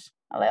understood us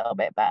a little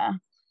bit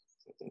better.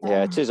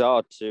 Yeah, it is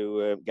hard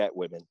to get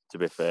women, to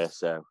be fair.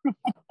 So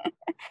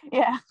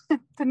yeah,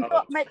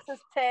 what makes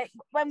us tick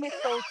when we're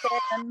sulking,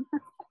 and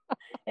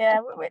yeah,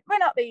 we're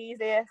not the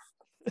easiest.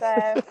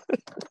 So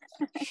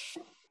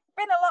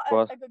been a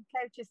lot of good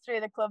coaches through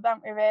the club,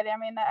 haven't we? Really, I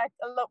mean, I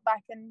look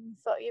back and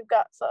sort of, you've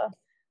got sort of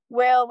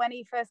Will when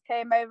he first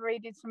came over, he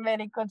did some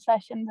really good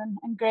sessions,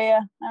 and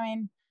Greer. I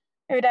mean,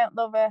 who don't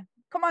love her?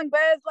 Come on,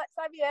 Bears, let's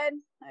have you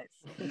in.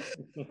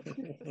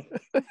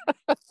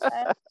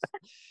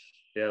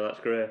 Yeah, that's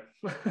great.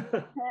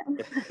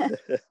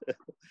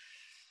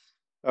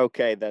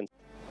 Okay, then.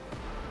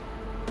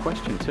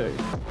 Question 2.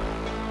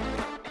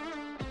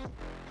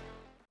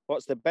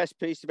 What's the best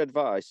piece of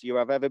advice you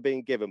have ever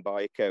been given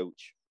by a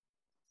coach?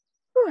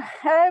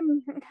 I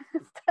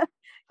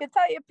can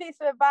tell you a piece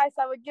of advice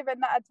I was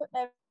given that I took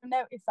no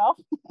notice of.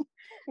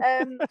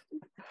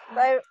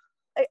 So,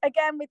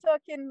 again, we're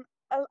talking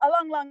a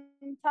long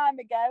time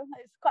ago.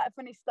 It's quite a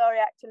funny story,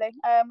 actually.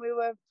 We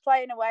were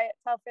playing away at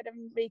Telford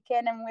and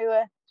Wrekin, and we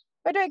were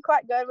doing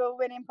quite good. We were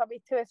winning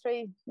probably 2 or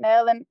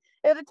 3-0, and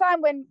it was a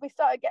time when we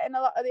started getting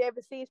a lot of the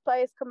overseas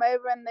players come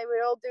over, and they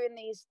were all doing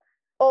these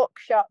orc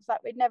shots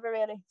that we'd never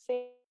really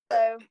seen. So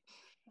I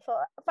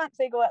thought, I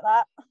fancy a go at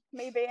that,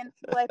 me being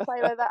the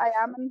player that I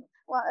am, and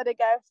wanted to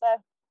go.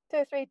 So 2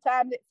 or 3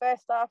 times it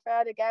first off, I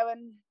had to go,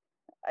 and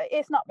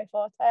it's not my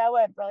forte. I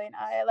weren't brilliant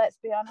at it, let's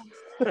be honest.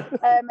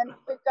 And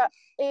we've got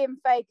Ian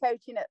Fay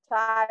coaching at the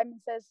time. He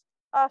says,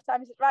 half time,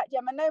 he says, right,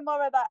 Gemma, no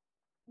more of that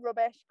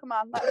rubbish. Come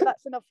on,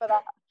 that's enough of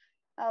that.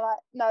 I'm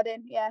like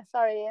nodding. Yeah,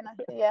 sorry, Ian.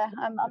 Yeah,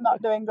 I'm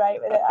not doing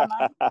great with it, am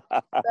I?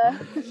 So,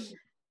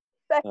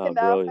 second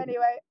half,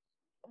 anyway,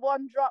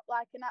 one dropped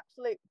like an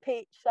absolute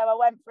peach, so I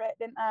went for it,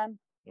 didn't I?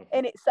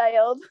 And it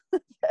sailed.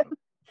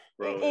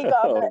 He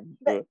got a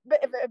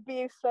bit of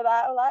abuse for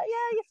that. I'm like,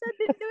 yeah, you said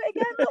didn't do it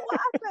again. Look what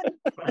happened.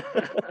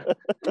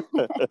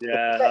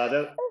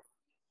 Yeah,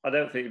 I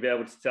don't think you'd be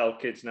able to tell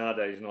kids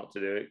nowadays not to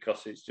do it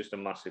because it's just a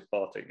massive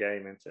part of the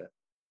game, isn't it?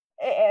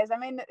 It is. I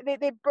mean,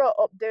 they brought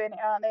up doing it,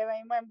 aren't they? I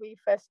mean, when we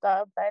first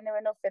started playing, they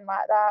were nothing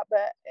like that,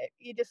 but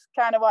you just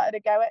kind of wanted to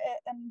go at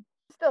it, and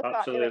still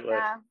can't do it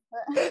now.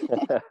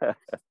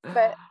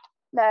 But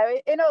no,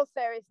 in all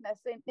seriousness,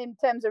 in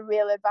terms of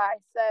real advice,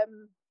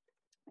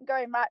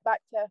 going right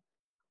back to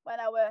when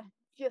I was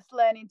just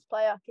learning to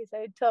play hockey,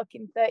 so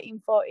talking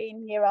 13,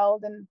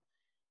 14-year-old, and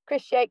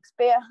Chris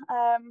Shakespeare,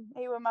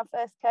 he was my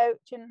first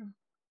coach, and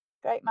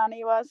great man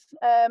he was.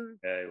 Yeah,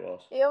 he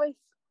was. He always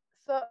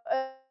sort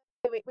of,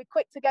 we're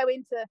quick to go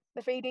into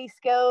the 3D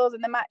skills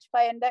and the match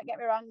play, and don't get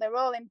me wrong, they're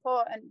all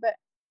important, but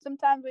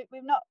sometimes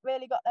we've not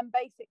really got them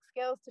basic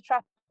skills to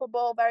trap a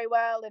ball very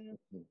well, and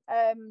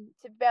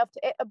to be able to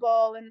hit a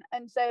ball,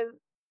 and so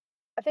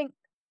I think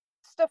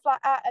stuff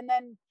like that. And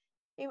then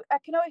I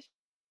can always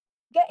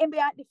get in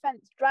behind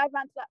defence, drive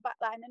round to that back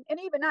line, and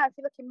even now, if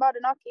you look in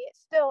modern hockey,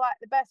 it's still like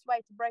the best way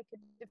to break a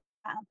defence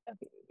down. So,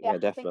 yeah,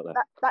 definitely.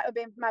 That would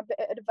be my bit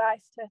of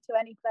advice to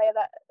any player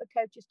that the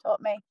coach has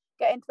taught me.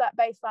 Get into that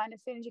baseline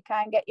as soon as you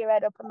can, get your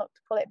head up and look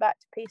to pull it back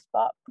to P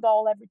spot,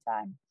 goal every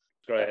time.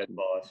 Great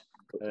advice.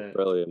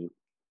 Brilliant.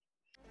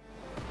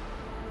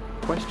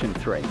 Question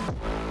 3.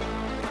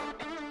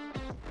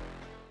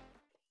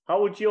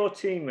 How would your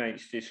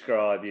teammates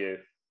describe you?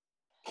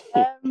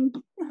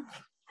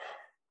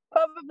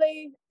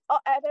 Probably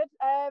hot-headed.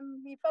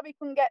 You probably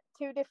couldn't get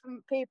two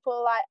different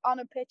people like on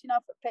a pitch and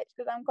off a pitch,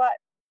 because I'm quite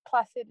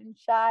placid and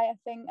shy. I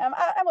think I'm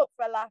up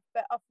for a laugh,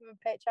 but off of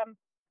a pitch I'm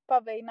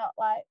probably not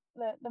like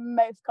the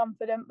most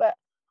confident. But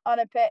on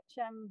a pitch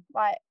I'm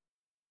like,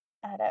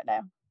 I don't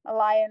know, a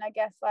lion, I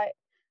guess. Like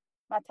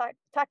my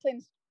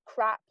tackling's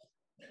crap,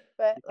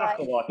 but like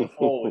a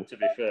forward, to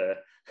be fair.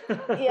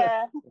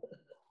 Yeah.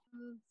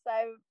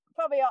 So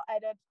probably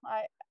hot-headed.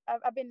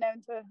 I've been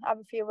known to have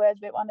a few words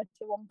with one or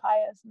two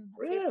umpires and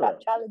a few crap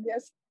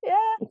challenges.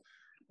 Yeah.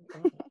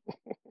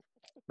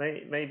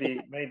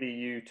 Maybe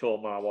you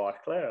taught my wife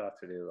Claire how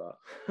to do that.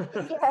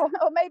 Yeah,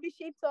 or maybe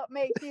she taught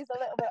me. She's a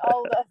little bit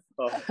older.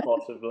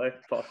 Possibly.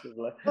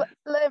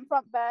 Learn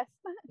from best.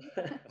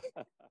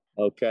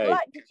 Okay. I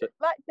like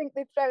to think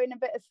they throw in a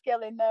bit of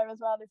skill in there as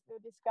well if they were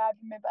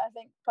describing me, but I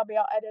think probably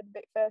hot-headed a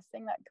bit first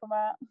thing that come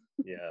out.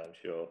 Yeah, I'm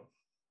sure.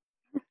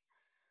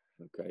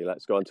 Okay,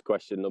 let's go on to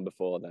question number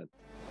 4 then.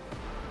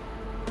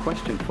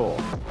 Question 4.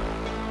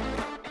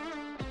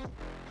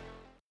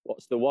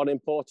 What's the one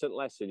important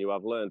lesson you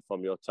have learned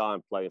from your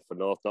time playing for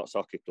North Notts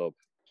Hockey Club?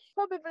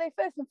 Probably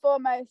first and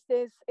foremost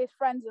is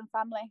friends and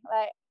family.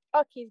 Like,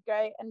 hockey's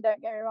great, and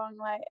don't get me wrong,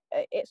 like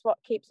it's what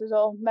keeps us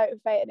all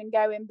motivated and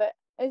going. But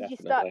as you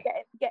start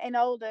getting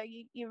older,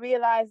 you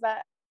realise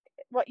that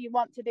what you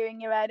want to do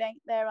in your head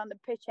ain't there on the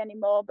pitch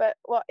anymore. But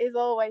what is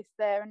always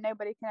there, and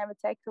nobody can ever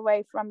take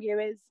away from you,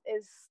 is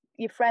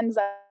your friends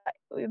that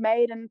we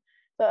made. And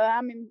so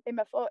I'm in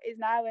my 40s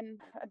now, and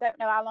I don't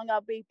know how long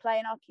I'll be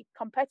playing hockey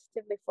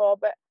competitively for,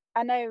 but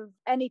I know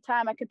any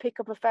time I can pick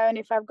up a phone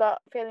if I've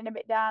got feeling a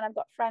bit down, I've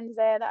got friends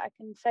there that I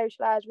can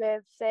socialise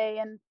with, see.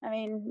 And I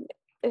mean,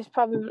 it's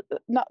probably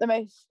not the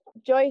most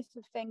joyous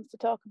of things to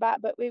talk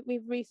about, but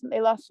we've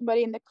recently lost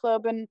somebody in the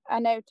club, and I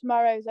know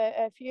tomorrow's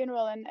a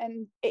funeral,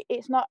 and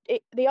it's not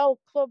the old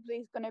club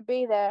is going to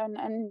be there,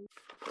 and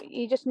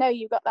you just know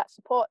you've got that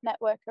support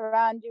network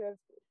around you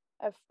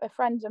of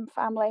friends and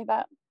family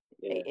that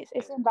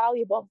it's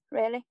invaluable,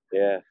 really.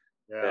 Yeah,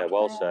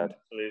 well said.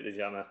 Absolutely,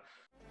 Gemma.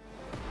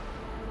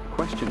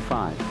 Question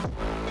 5.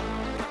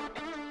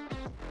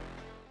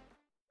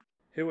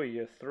 Who are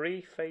your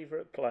 3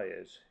 favourite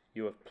players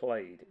you have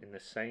played in the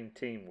same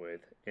team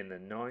with in the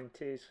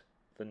 90s,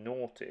 the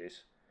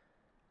noughties,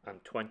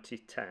 and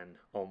 2010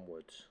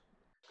 onwards?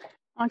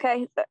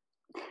 Okay,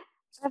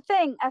 I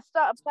think I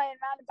started playing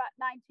around about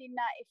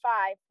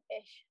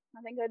 1995-ish.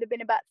 I think it would have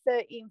been about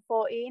 13,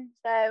 14.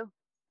 So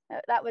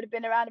that would have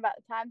been around about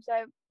the time. So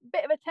a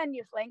bit of a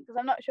tenuous link, because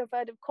I'm not sure if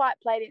I'd have quite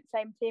played in the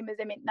same team as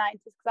him in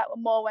 90s, because that was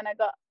more when I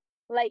got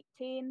late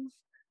teens,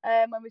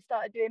 when we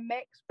started doing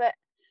mix. But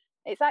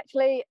it's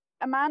actually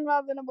a man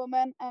rather than a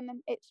woman, and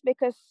it's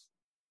because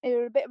he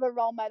was a bit of a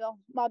role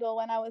model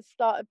when I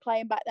started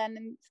playing back then,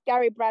 and it's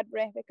Gary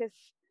Bradbury, because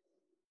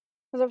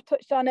as I've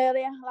touched on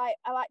earlier, like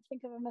I like to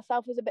think of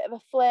myself as a bit of a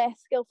flair,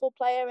 skillful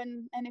player,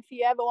 and if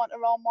you ever want a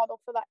role model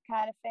for that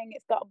kind of thing,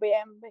 it's got to be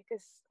him,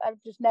 because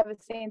I've just never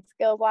seen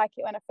skills like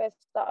it when I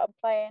first started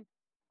playing.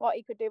 What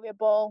he could do with a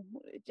ball,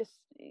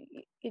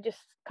 you just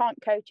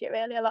can't coach it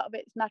really. A lot of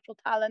it's natural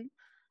talent.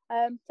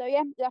 So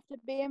yeah, you have to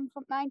be him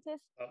from 90s.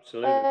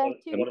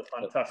 Absolutely. What a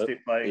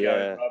fantastic player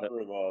Gary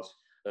Bradbury was.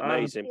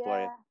 Amazing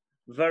player.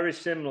 Very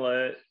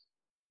similar.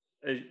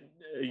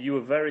 You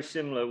were very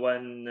similar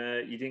when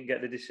you didn't get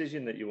the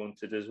decision that you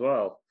wanted as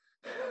well.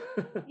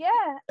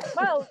 Yeah,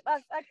 well,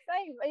 I'd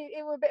say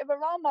he was a bit of a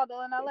role model,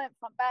 and I learnt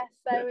from best.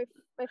 So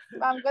if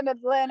I'm going to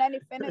learn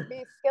anything, it'd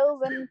be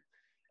skills, and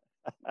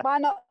why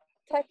not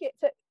take it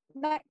to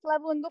next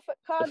level and go for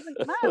cards and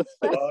mouse?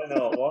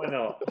 Why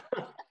not?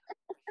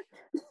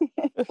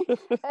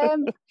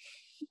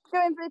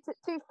 Going through to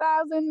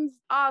 2000s,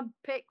 I'd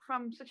pick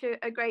from such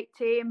a great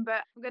team,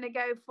 but I'm going to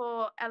go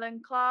for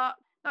Ellen Clark.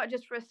 not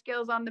just for her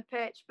skills on the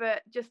pitch,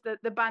 but just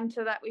the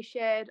banter that we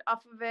shared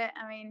off of it.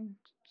 I mean,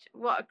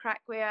 what a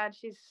crack we had.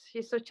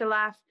 She's such a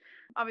laugh.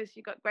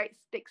 Obviously, got great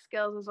stick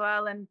skills as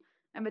well. And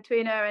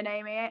between her and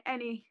Amy,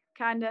 any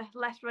kind of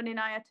less running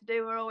I had to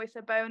do were always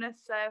a bonus.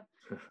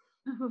 So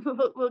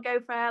we'll go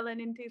for Helen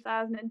in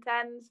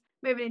 2010s.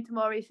 Moving into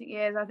more recent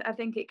years, I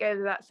think it goes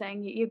without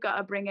saying you've got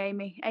to bring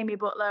Amy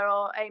Butler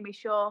or Amy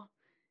Shaw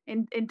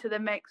into the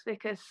mix,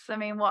 because I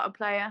mean, what a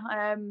player.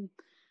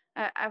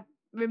 I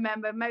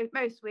remember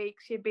most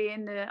weeks she'd be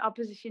in the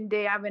opposition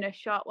D having a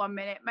shot 1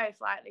 minute, most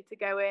likely to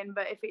go in,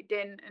 but if it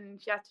didn't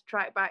and she had to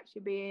track back,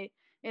 she'd be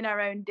in her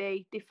own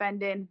D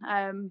defending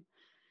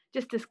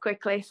just as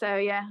quickly. So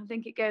yeah, I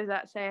think it goes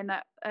without saying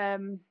that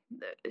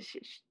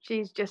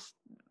she's just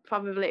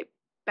probably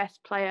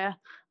best player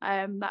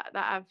that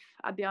I've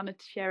had the honour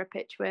to share a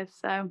pitch with.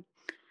 So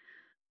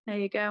there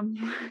you go.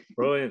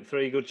 Brilliant.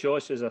 3 good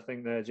choices, I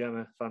think, there,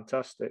 Gemma.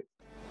 Fantastic.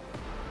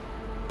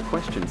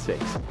 Question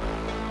 6.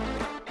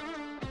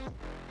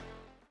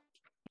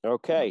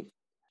 Okay.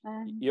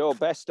 Your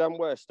best and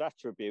worst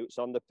attributes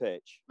on the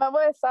pitch. My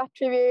worst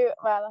attribute,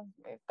 well,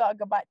 I've got to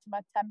go back to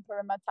my temper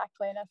and my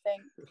tackling, I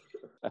think.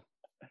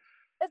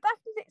 As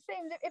daft as it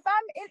seems, if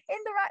I'm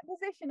in the right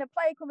position, a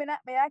player coming at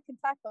me, I can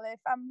tackle it. If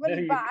I'm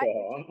running back,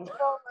 forward,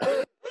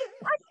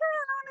 I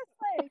can,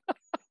 honestly.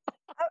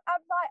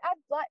 I'd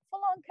like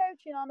full on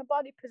coaching on a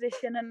body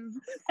position and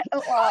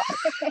what.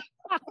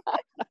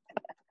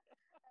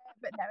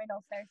 But no, in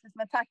all seriousness,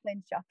 my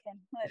tackling's shocking.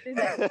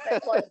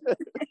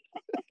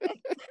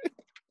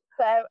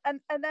 So, and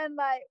then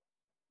like,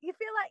 you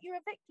feel like you're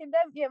a victim,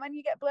 don't you? When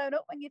you get blown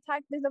up when you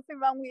tackle, there's nothing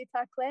wrong with your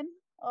tackling,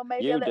 or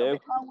maybe a little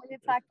bit wrong with your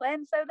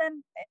tackling. So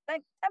then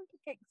temper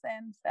kicks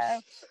in. So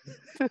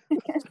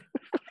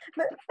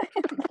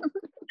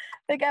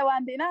they go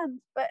hand in hand.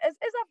 But as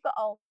I've got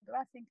older,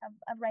 I think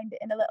I've reined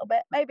it in a little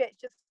bit. Maybe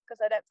it's just because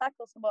I don't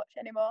tackle so much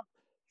anymore.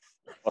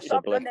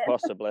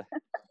 Possibly.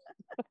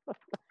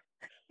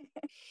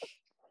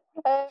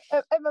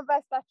 And my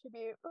best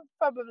attribute,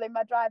 probably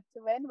my drive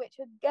to win, which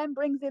again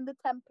brings in the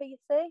temper, you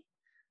see,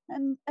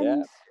 and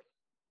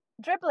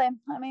dribbling.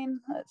 I mean,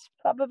 that's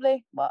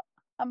probably what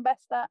I'm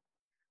best at.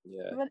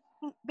 Yeah,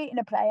 beating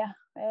a player,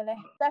 really.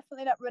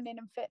 Definitely not running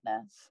and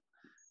fitness.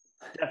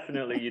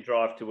 Definitely your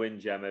drive to win,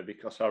 Gemma,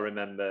 because I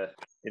remember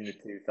in the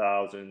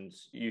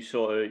 2000s,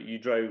 you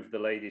drove the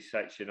ladies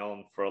section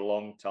on for a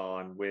long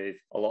time with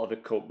a lot of the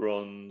cup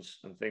runs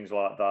and things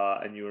like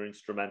that, and you were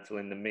instrumental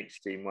in the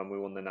mixed team when we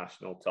won the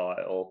national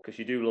title, because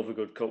you do love a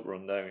good cup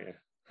run, don't you?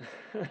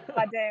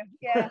 I do,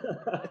 yeah.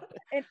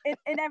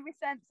 in every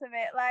sense of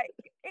it. Like,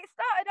 it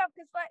started off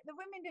because like the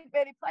women didn't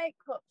really play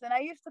cups, and I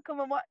used to come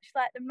and watch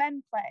like the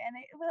men play, and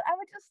I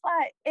was just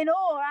like in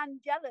awe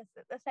and jealous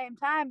at the same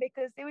time,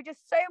 because they were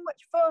just so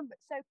much fun but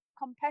so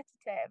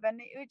competitive, and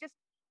it was just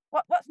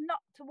what's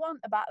not to want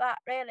about that,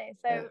 really.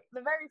 So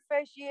the very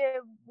first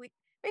year we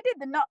did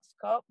the Notts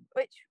Cup,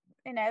 which,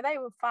 you know, they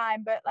were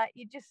fine, but like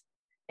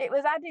it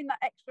was adding that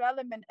extra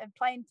element of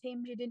playing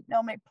teams you didn't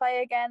normally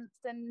play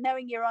against, and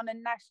knowing you're on a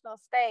national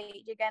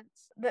stage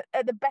against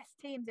the best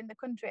teams in the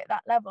country at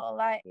that level.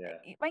 Like,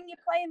 when you're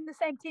playing the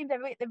same teams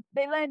every week,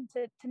 they learn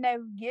to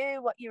know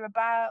you, what you're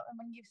about, and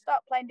when you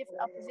start playing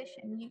different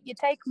opposition, you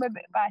take them a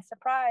bit by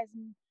surprise.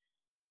 And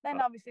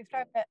then obviously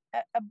throw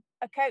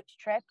a coach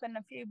trip and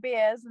a few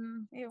beers,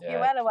 and you're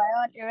well away,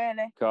 aren't you,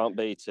 really? Can't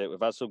beat it. We've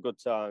had some good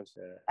times.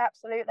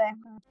 Absolutely.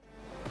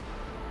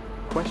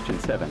 Question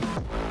 7.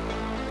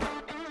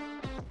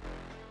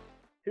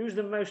 Who's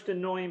the most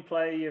annoying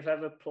player you've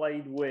ever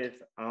played with,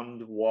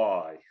 and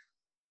why?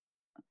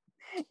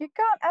 You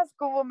can't ask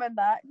a woman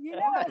that. You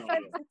know how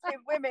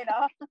sensitive women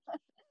are.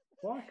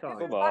 Why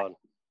can't you? Come on.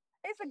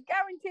 It's a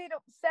guaranteed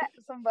upset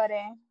for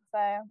somebody.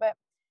 So, but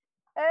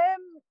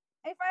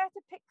if I had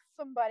to pick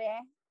somebody,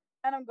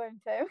 and I'm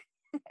going to,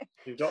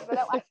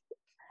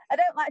 I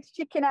don't like to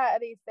chicken out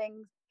of these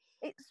things.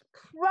 It's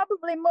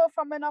probably more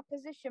from an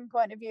opposition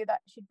point of view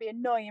that should be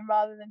annoying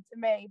rather than to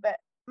me. But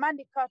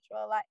Mandy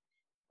Cottrell, like,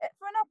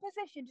 for an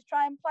opposition to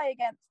try and play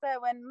against her,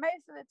 when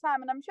most of the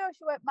time, and I'm sure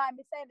she won't mind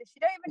me saying this,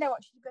 she don't even know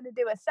what she's going to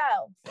do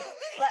herself,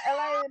 let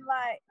alone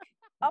like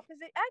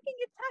opposite. How can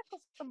you tackle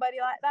somebody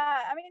like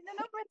that? I mean, the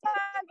number of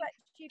times like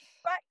she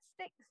back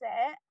sticks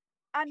it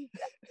and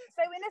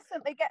so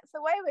innocently gets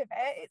away with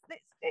it,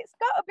 it's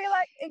got to be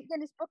like in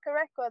Guinness Book of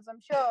Records, I'm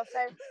sure. So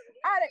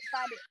I don't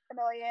find it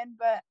annoying,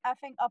 but I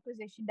think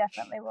opposition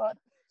definitely would.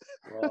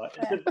 Right.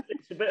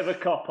 It's a bit of a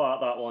cop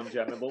out, that one,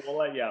 Gemma, but we'll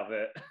let you have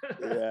it.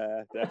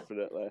 Yeah,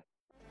 definitely.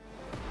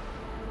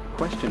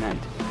 Question 8.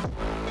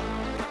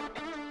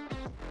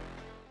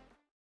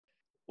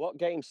 What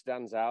game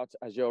stands out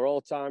as your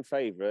all-time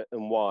favourite,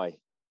 and why?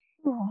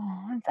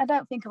 I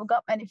don't think I've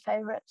got many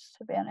favourites,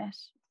 to be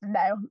honest.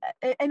 No.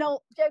 In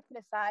all joking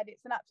aside,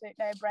 it's an absolute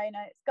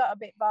no-brainer. It's got to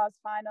be Vars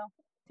final.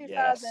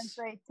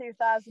 2003,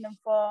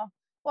 2004.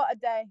 What a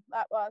day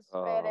that was,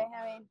 really.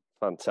 I mean,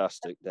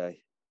 fantastic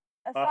day.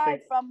 Aside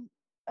from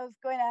us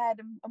going ahead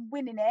and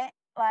winning it,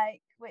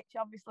 like, which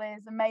obviously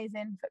is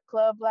amazing for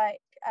club,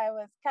 like, I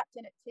was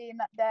captain at team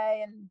that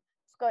day and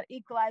scored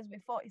equaliser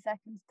with 40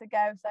 seconds to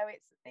go. So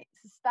it's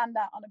a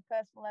standout on a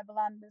personal level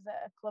and as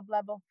a club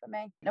level for me.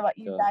 I know what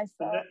you guys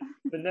thought.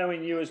 But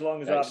knowing you as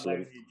long as I've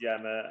known you,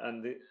 Gemma,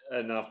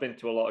 and I've been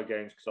to a lot of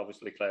games because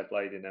obviously Claire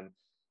played in them,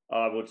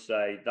 I would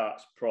say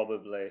that's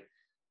probably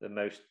the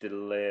most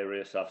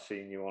delirious I've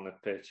seen you on a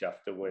pitch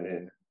after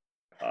winning.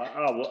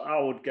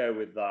 I would go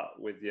with that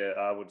with you.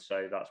 I would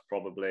say that's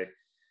probably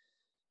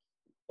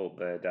up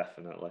there,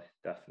 definitely.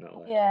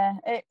 Yeah.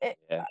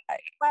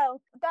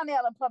 Well,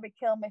 Danielle will probably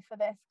kill me for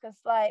this because,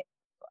 like,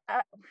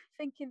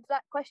 thinking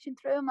that question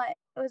through, I'm like,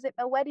 was it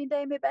my wedding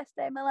day, my best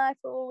day of my life,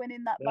 or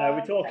winning that? No,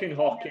 we're talking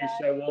hockey,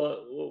 so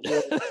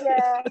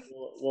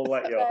we'll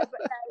let you off.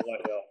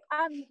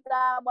 Hands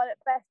down, one of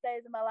the best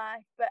days of my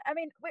life. But I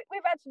mean,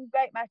 we've had some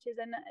great matches,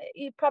 and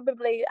you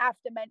probably have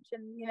to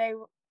mention, you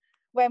know,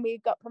 when we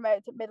got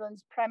promoted to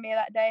Midlands Premier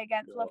that day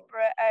against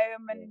Loughborough at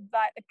home, and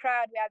like the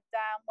crowd we had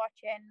down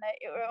watching,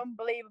 it was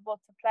unbelievable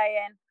to play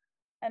in.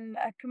 And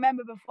I can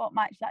remember before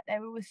match that day,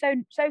 we were so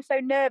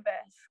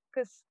nervous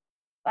because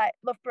like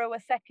Loughborough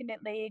was second in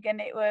league,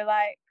 and it were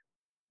like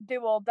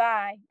do or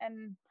die.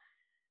 And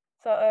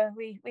sort of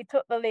we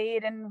took the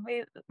lead, and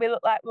we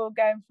looked like we were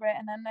going for it.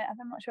 And then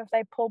I'm not sure if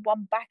they pulled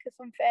one back or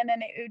something,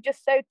 and it was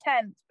just so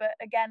tense. But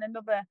again,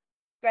 another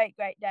great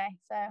day.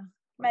 So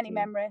many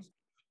memories.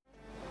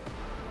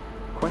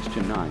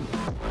 Question 9.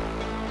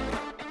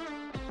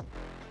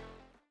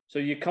 So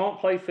you can't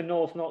play for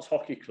North Notts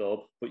Hockey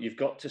Club, but you've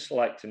got to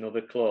select another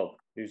club.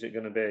 Who's it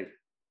going to be?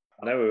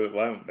 I know who it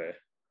won't be.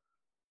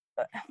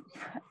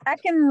 I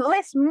can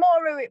list more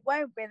who it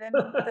won't be than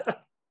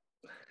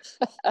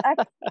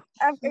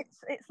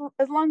it's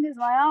as long as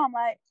my arm.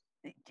 Like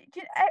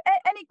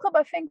any club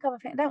I think of,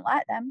 I don't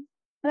like them.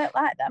 I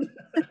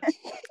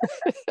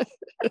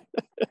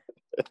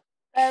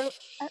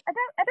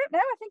don't know.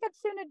 I think I'd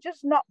sooner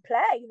just not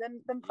play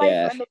than play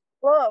for another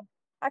club.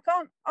 I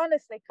can't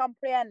honestly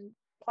comprehend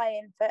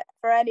playing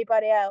for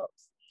anybody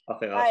else. I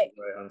think that's a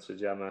great answer,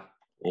 Gemma.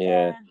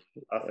 Yeah,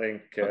 I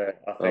think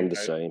I'm the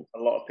same. A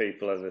lot of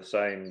people are the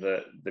same,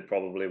 that they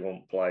probably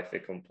won't play if they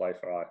couldn't play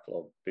for our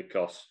club,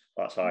 because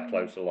that's how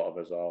close a lot of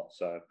us are.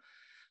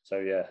 So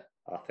yeah,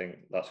 I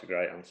think that's a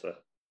great answer.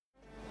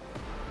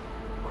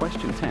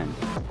 Question 10.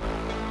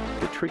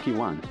 The tricky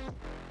one.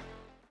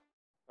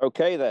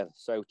 Okay then,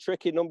 so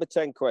tricky number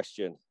 10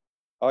 question.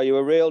 Are you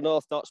a real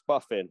North Notts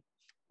boffin?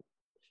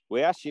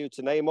 We ask you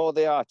to name all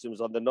the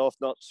items on the North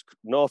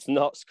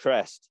Notts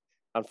crest,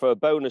 and for a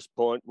bonus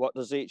point, what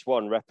does each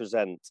one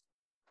represent?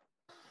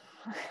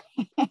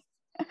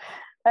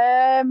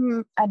 I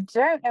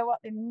don't know what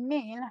they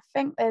mean. I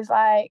think there's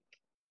like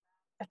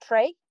a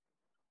tree,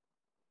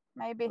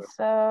 maybe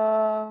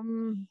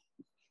some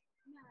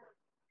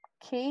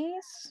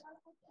keys.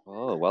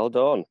 Oh, well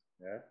done.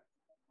 Yeah.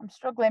 I'm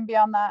struggling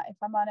beyond that, if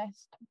I'm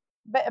honest.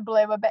 A bit of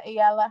blue, a bit of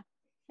yellow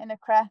in a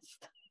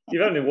crest.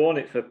 You've only worn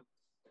it for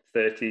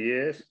 30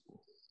 years.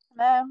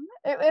 No,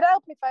 it would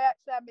help if I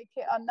actually had my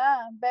kit on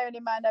now. Bearing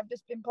in mind I've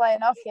just been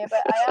playing hockey,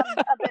 but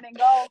I've been in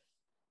goal.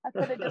 I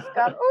could have just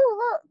gone,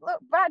 oh, look,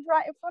 badge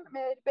right in front of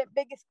me. A bit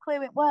biggest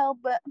clue in world,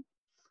 but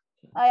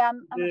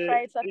I'm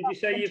afraid. So did you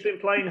say you've been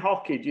playing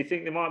hockey? Do you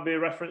think there might be a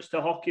reference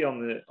to hockey on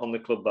the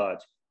club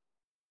badge?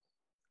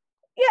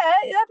 Yeah,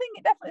 I think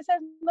it definitely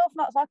says North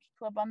Notts Hockey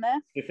Club on there.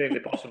 Do you think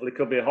there possibly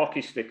could be a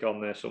hockey stick on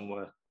there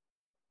somewhere?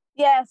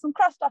 Yeah, some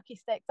crossed hockey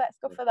sticks. Let's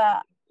go for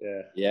that.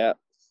 Yeah.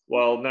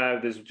 Well, no,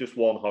 there's just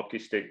one hockey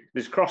stick.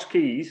 There's cross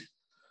keys.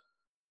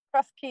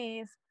 Cross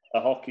keys. A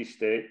hockey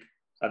stick.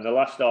 And the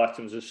last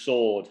item's a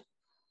sword.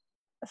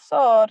 A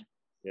sword?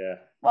 Yeah.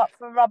 What,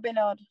 for Robin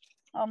Hood?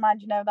 Oh,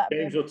 man, you know that.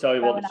 James will tell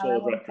you what the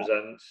sword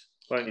represents.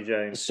 Won't you,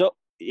 James? So,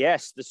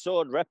 yes, the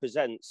sword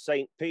represents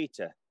St.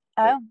 Peter.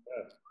 Oh.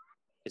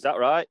 Is that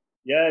right?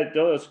 Yeah, it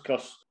does,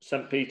 because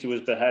St. Peter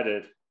was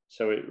beheaded.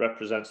 So it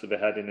represents the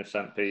beheading of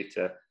St.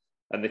 Peter.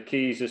 And the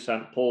keys are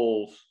St.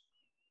 Paul's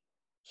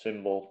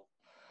symbol.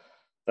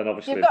 Then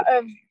obviously... You've got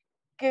to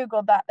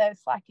Google that, though,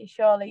 Slacky.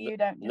 Surely you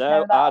don't just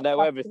know that. I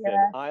know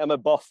everything. I am a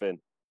boffin.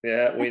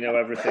 Yeah, we know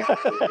everything.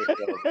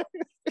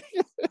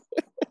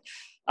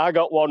 I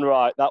got one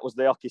right. That was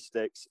the hockey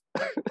sticks.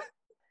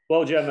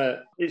 Well,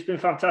 Gemma, it's been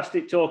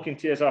fantastic talking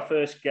to you as our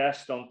first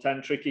guest on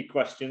 10 Tricky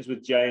Questions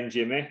with Jay and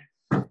Jimmy.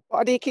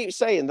 Why do you keep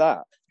saying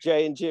that,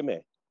 Jay and Jimmy?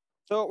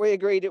 Thought we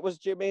agreed it was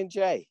Jimmy and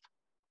Jay.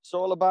 It's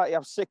all about you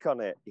have sick on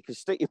it. You can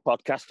stick your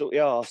podcast up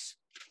your arse.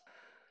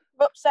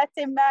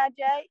 Upsetting there,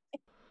 Jay.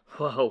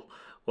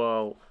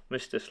 Well,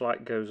 Mr.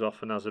 Slack goes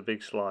off and has a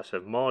big slice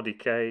of Mardy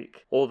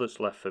cake. All that's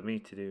left for me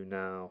to do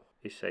now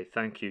is say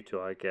thank you to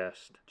our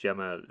guest,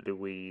 Gemma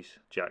Louise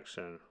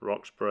Jackson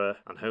Roxburgh,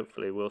 and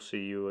hopefully we'll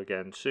see you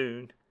again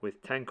soon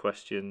with 10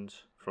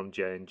 questions from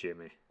Jay and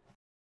Jimmy.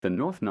 The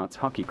North Notts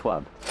Hockey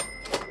Club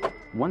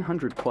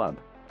 100 Club.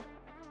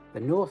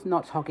 The North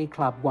Notts Hockey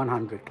Club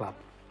 100 Club.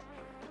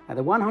 Now,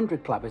 the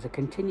 100 Club is a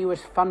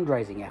continuous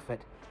fundraising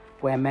effort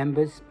where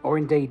members, or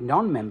indeed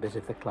non-members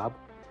of the club,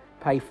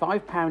 pay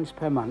 £5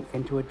 per month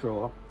into a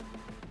draw,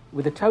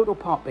 with the total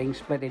pot being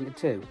split into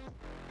two.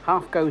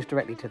 Half goes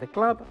directly to the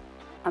club,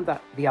 and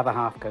the other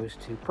half goes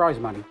to prize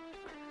money.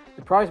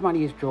 The prize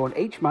money is drawn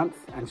each month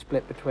and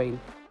split between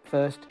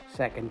first,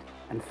 second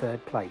and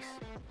third place.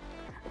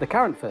 The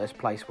current first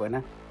place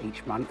winner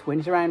each month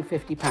wins around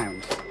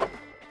 £50.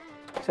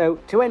 So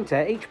to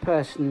enter, each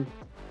person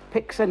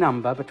picks a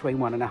number between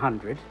 1 and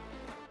 100,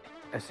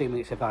 assuming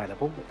it's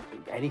available.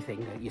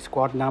 Anything, your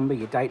squad number,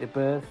 your date of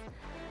birth,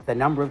 the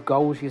number of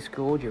goals you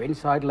scored, your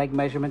inside leg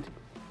measurement,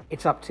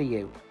 it's up to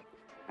you.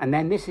 And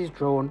then this is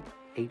drawn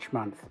each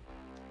month.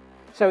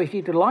 So if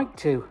you'd like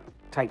to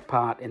take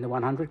part in the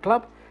 100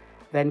 Club,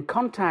 then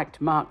contact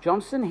Mark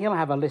Johnson. He'll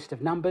have a list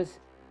of numbers,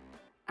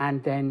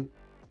 and then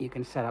you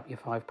can set up your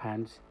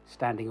 £5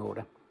 standing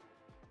order.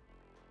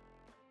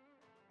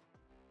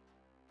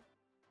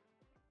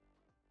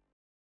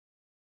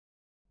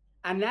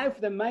 And now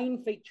for the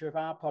main feature of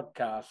our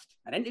podcast,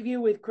 an interview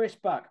with Chris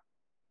Buck.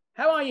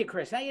 How are you,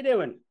 Chris? How you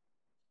doing?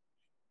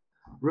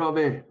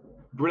 Robbie,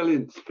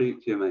 brilliant to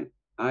speak to you, mate.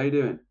 How you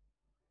doing?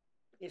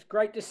 It's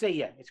great to see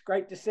you. It's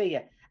great to see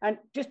you. And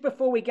just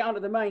before we get on to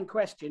the main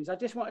questions, I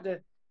just wanted to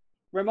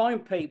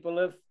remind people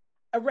of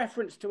a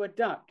reference to a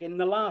duck in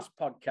the last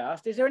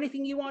podcast. Is there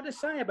anything you want to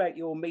say about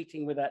your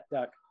meeting with that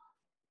duck?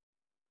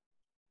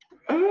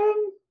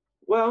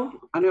 Well,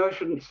 I know I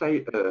shouldn't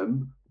say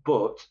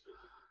but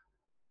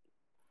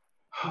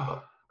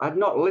I'd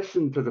not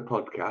listened to the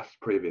podcast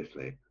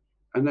previously.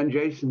 And then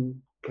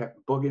Jason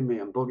kept bugging me,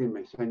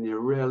 saying, you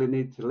really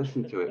need to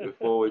listen to it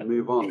before we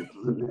move on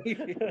to the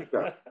next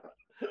podcast.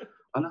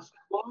 And I said,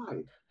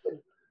 why?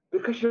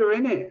 Because you're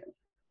in it.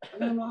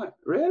 And I'm like,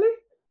 really?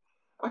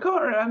 I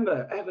can't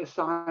remember ever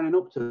signing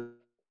up to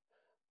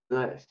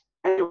this.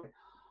 Anyway,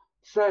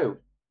 so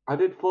I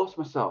did force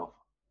myself,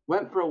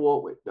 went for a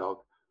walk with dog,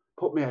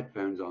 put my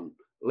headphones on,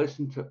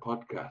 listened to a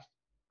podcast,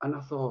 and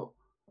I thought,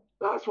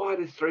 that's why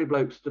these three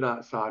blokes stood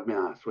outside my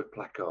house with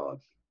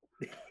placards.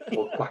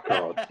 Or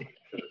placards.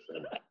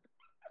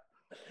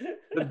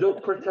 The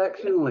Duck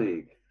Protection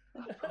League.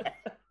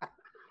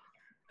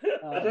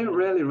 I don't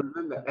really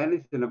remember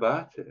anything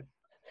about it.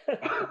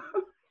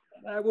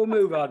 We'll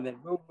move on then.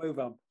 We'll move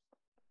on.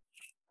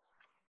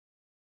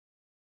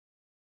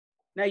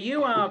 Now,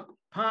 you are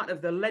part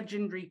of the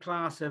legendary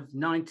class of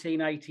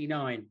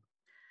 1989,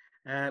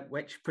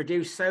 which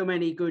produced so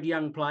many good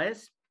young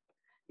players,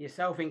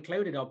 yourself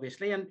included,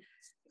 obviously. And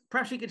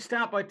perhaps you could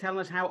start by telling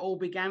us how it all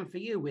began for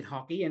you with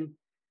hockey and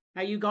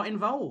how you got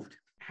involved.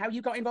 How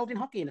you got involved in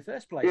hockey in the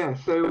first place. Yeah,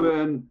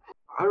 so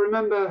I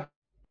remember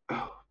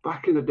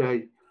back in the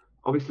day,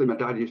 obviously my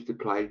dad used to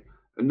play,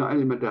 and not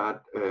only my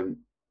dad,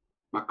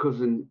 my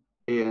cousin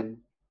Ian,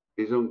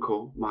 his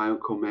uncle, my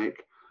uncle Mick,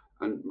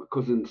 and my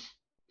cousins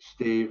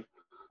Steve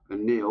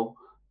and Neil,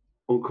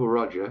 Uncle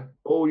Roger,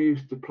 all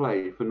used to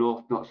play for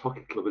North Notts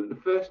Hockey Club. And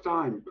the first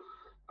time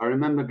I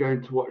remember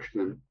going to watch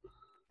them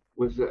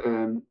was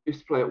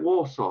used to play at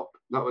Warsop.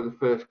 That was the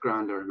first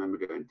ground I remember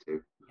going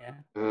to.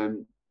 Yeah.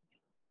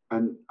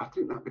 And I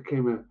think that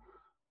became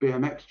a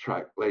BMX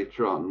track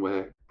later on,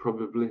 where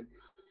probably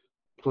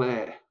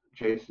Claire,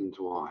 Jason's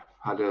wife,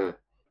 had a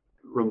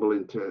rumble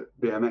into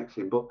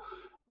BMXing. But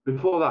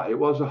before that, it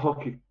was a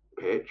hockey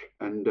pitch,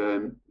 and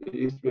it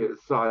used to be at the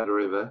side of the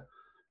river.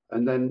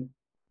 And then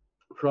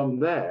from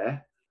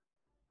there,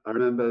 I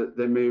remember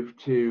they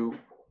moved to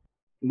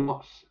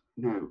the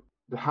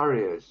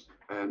Harriers,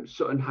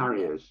 Sutton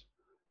Harriers,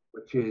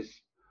 which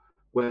is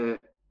where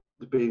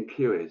the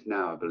B&Q is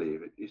now, I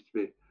believe. It used to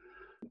be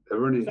a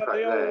running track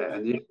there,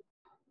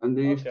 and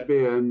there used to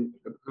be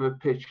a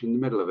pitch in the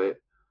middle of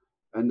it.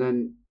 And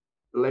then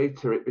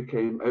later it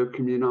became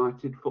Oakham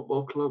United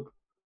Football Club.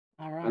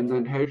 All right. And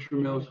then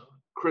Housham Mills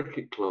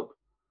Cricket Club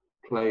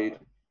played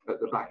at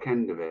the back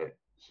end of it.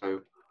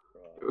 So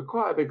it was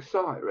quite a big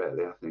site,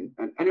 really, I think.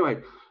 And anyway,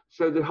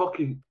 so the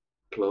hockey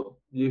club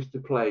used to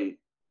play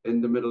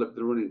in the middle of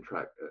the running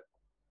track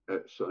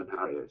at Sutton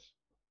Harriers,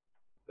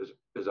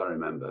 as I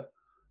remember.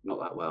 Not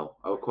that well.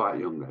 I was quite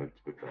young, though,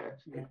 to be fair.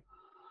 Yeah.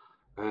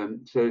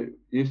 So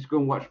used to go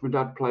and watch my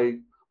dad play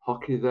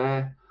hockey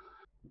there.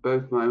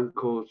 Both my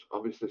uncles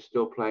obviously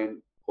still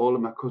playing. All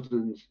of my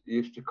cousins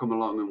used to come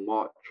along and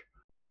watch.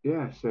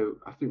 Yeah, so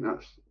I think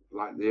that's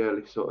like the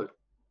early sort of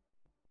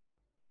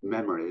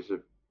memories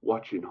of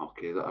watching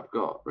hockey that I've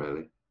got,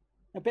 really.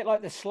 A bit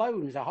like the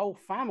Sloanes, a whole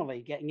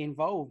family getting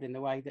involved in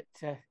the way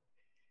that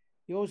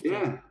yours did.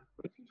 Yeah,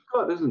 it's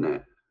good, isn't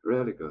it?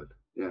 Really good,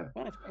 yeah.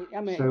 Well, I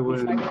mean, so,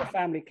 it's like a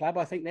family club.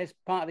 I think there's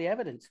part of the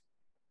evidence.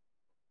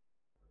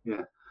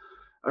 Yeah,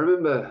 I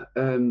remember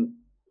when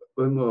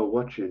we were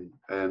watching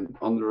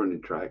on the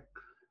running track,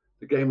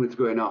 the game was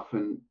going off,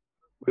 and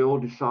we all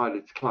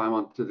decided to climb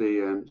onto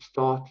the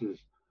starters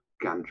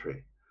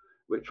gantry,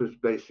 which was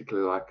basically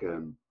like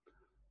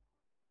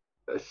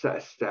a set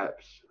of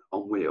steps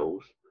on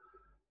wheels.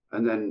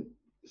 And then,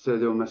 so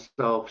there were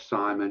myself,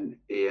 Simon,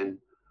 Ian,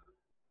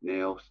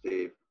 Neil,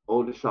 Steve,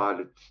 all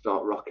decided to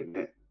start rocking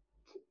it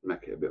to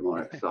make it a bit more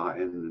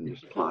exciting than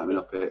just climbing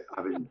up it,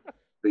 having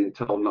been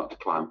told not to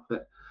climb up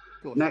it.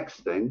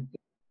 Next thing,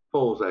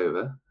 falls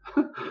over.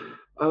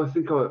 I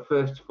think I was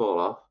first to fall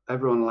off.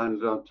 Everyone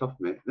landed on top of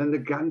me. Then the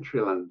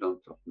gantry landed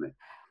on top of me.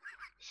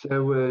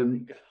 So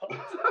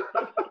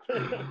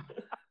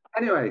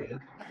Anyway,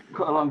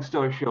 cut a long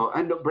story short,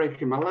 end up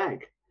breaking my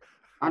leg.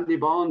 Andy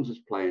Barnes was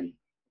playing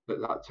at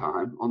that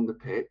time on the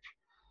pitch.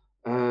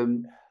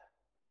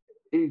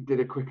 He did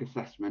a quick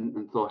assessment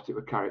and thought it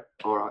would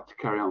all right to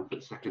carry on for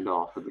the second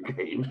half of the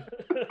game.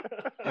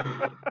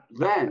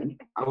 Then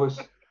I was,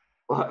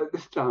 at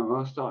this time, I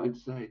was starting to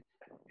say,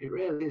 it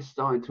really is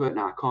starting to hurt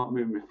now. I can't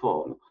move my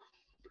foot.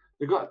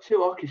 They've got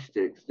 2 hockey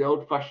sticks, the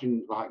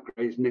old-fashioned, like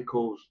Grays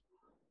Nichols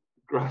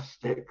grass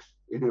sticks,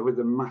 with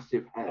the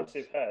massive heads.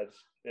 Massive heads,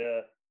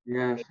 yeah.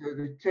 Yeah, so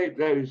they taped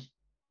those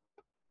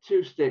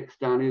 2 sticks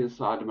down either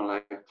side of my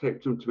leg,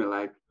 taped them to my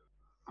leg.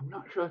 I'm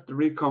not sure if they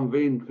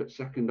reconvened for the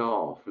second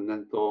half and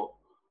then thought,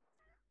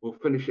 we'll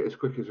finish it as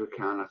quick as we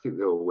can. I think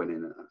they were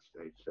winning at that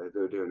stage, so they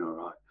were doing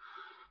all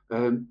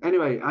right.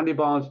 Anyway, Andy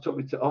Barnes took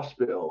me to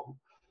hospital.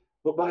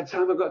 But by the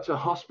time I got to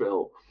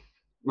hospital,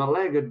 my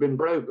leg had been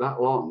broke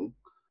that long.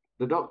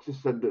 The doctor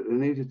said that they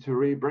needed to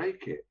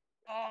re-break it.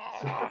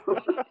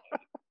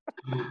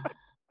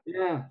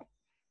 Yeah.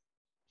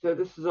 So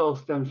this is all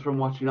stems from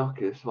watching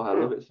hockey. That's why I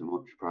love it so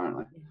much,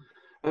 apparently.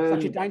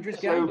 Such a dangerous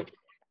game.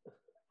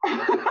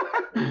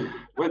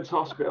 Went to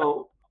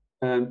hospital.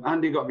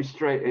 Andy got me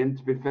straight in,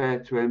 to be fair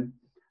to him.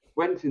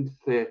 Went into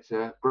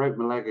theatre, broke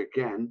my leg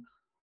again,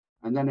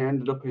 and then I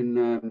ended up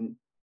in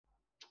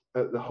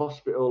at the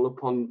hospital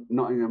up on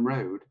Nottingham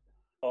Road.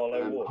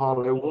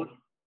 Harlow Wood.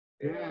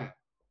 Yeah.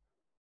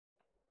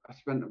 I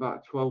spent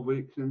about 12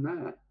 weeks in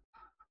there.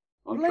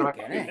 On track.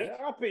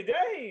 Happy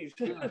days.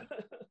 Yeah.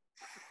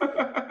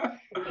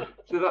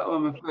 So that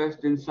was my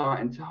first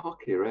insight into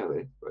hockey,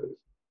 really.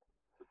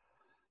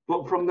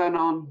 But from then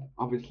on,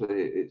 obviously,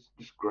 it's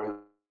just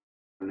grown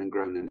and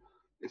grown, and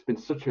it's been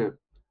such a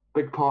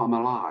big part of my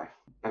life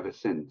ever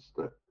since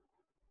that,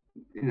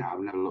 I've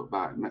never looked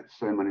back. Met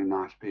so many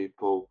nice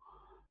people,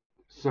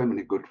 so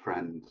many good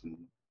friends, and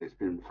it's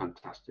been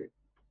fantastic.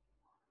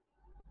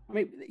 I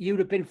mean, you'd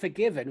have been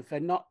forgiven for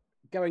not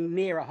going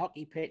near a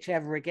hockey pitch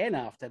ever again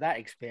after that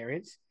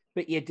experience,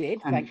 but you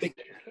did.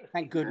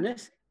 Thank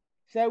goodness.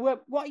 So,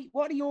 what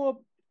are your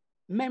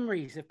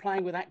memories of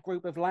playing with that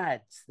group of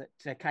lads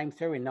that came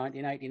through in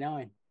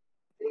 1989?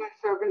 Yeah,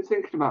 so I've been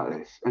thinking about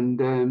this,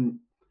 and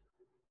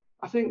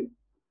I think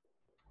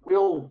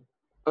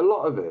a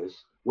lot of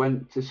us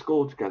went to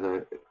school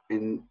together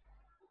in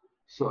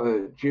sort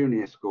of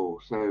junior school.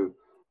 So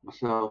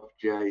myself,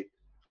 Jay,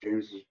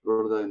 James's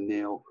brother,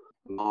 Neil,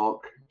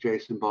 Mark,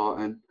 Jason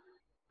Barton,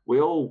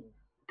 we all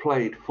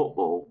played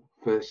football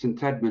for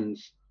St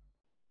Edmunds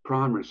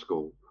Primary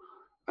School.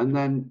 And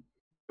then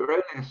they were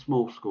only a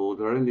small school,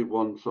 there were only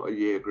one sort of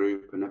year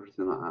group and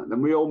everything like that.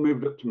 Then we all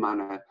moved up to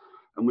Manor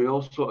and we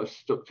all sort of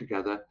stuck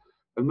together.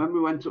 And when we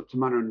went up to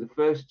Manor in the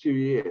first 2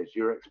 years,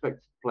 you were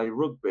expected to play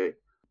rugby.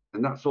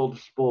 And that's all the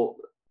sport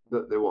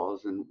that there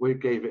was. And we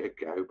gave it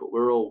a go, but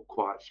we're all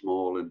quite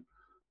small and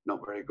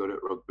not very good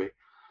at rugby.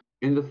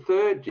 In the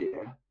third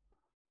year,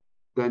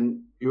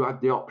 then you had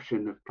the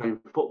option of playing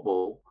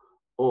football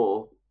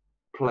or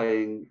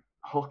playing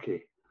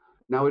hockey.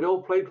 Now, we'd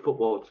all played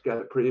football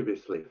together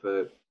previously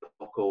for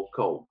Pockall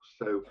Colts,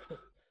 so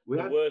we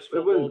the had worst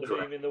football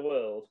team in the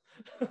world.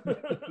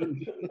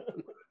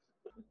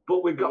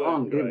 But we got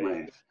on, didn't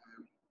we?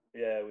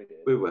 Yeah, we did.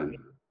 We went.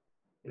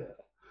 Yeah.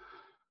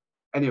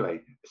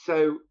 Anyway,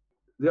 so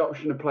the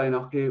option of playing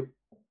hockey,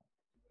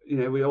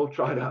 we all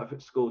tried out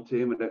at school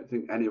team. I don't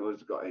think any of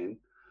us got in.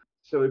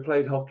 So we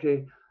played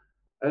hockey,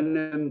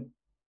 and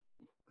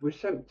we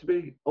seemed to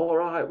be all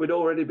right. We'd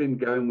already been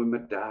going with my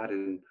dad,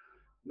 and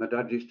my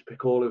dad used to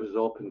pick all of us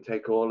up and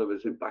take all of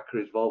us in back of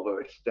his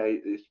Volvo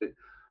estate. There used to be,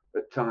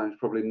 at times,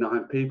 probably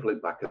 9 people in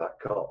back of that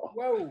car.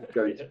 Whoa.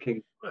 Going to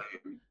King,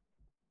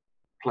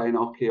 playing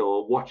hockey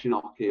or watching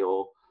hockey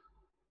or,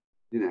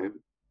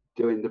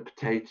 doing the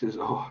potatoes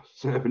or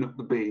serving up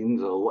the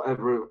beans or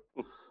whatever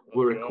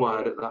were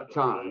required at that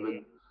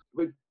time.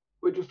 And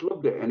we just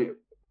loved it. And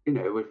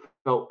we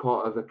felt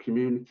part of a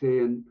community,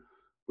 and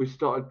we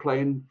started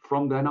playing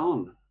from then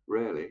on,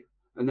 really.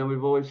 And then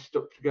we've always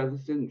stuck together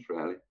since,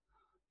 really.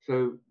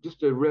 So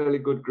just a really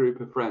good group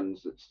of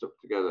friends that stuck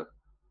together.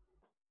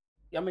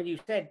 I mean, you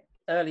said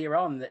earlier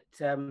on that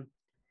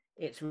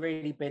it's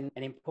really been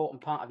an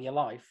important part of your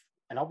life.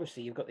 And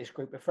obviously you've got this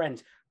group of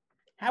friends.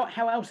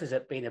 How else has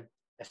it been a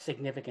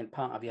significant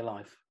part of your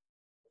life?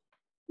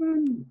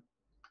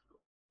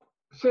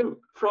 So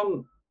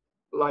from,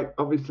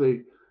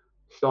 obviously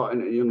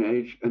starting at a young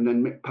age, and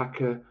then Mick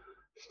Packer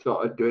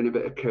started doing a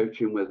bit of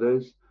coaching with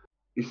us.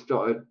 He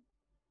started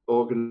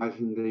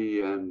organising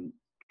the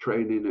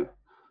training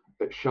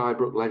at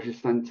Shirebrook Leisure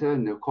Centre,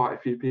 and there were quite a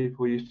few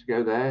people who used to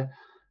go there.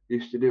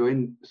 Used to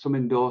do some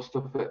indoor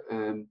stuff at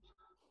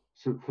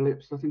St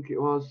Philip's, I think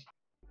it was.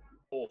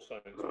 All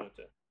Saints, wasn't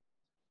it?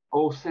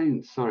 All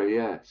Saints, sorry,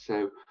 yeah.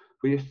 So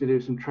we used to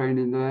do some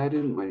training there,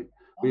 didn't we?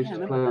 We used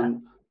to play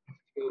on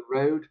Field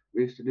Road.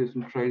 We used to do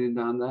some training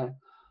down there.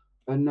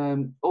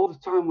 And all the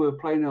time we were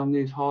playing on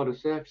these harder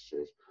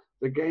surfaces,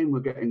 the game were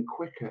getting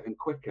quicker and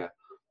quicker,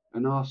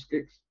 and our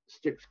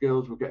stick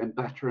skills were getting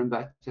better and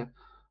better.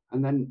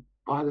 And then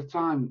by the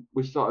time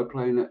we started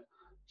playing at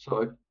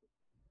sort of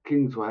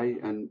Kingsway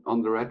and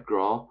on the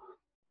Redgraw.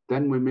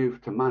 Then we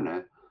moved to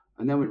Manor,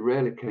 and then we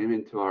really came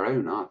into our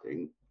own. I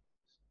think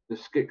the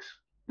stick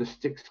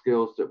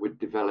skills that we'd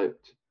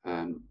developed,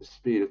 the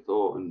speed of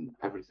thought, and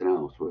everything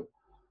else we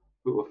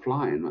were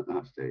flying at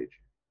that stage.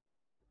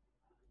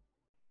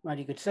 Well,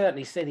 you could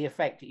certainly see the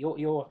effect.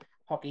 Your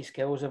hockey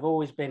skills have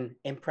always been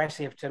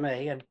impressive to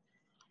me and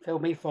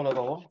filled me full of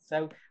awe.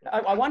 So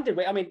I wondered,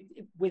 I mean,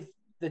 with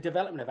the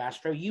development of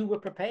Astro, you were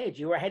prepared.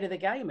 You were ahead of the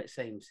game, it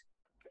seems.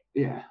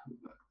 Yeah,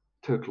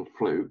 total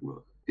fluke,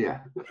 but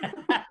yeah.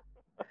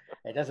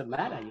 It doesn't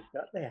matter. You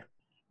got there.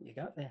 You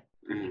got there.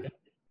 Yeah.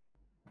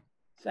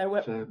 So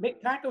Mick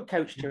Packer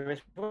coached you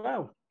as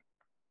well.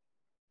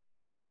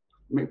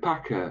 Mick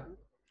Packer.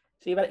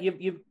 So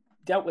you've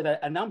dealt with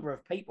a number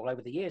of people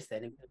over the years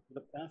then who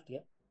looked after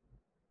you.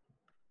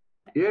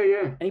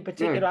 Yeah. Any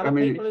particular other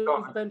people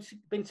who've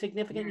been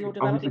significant in your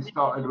development? Obviously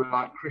started with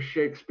like Chris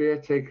Shakespeare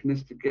taking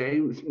us to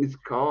games in his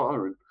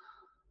car, and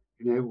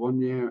one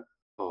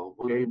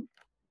game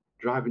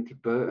driving to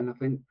Burton, I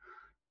think,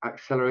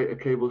 accelerator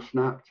cable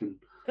snapped and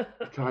I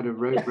tied a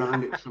rope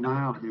around it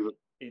somehow. And he was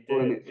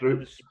pulling it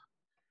through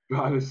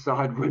driver's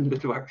side window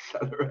to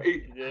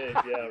accelerate. He did,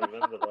 yeah, I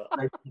remember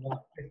that.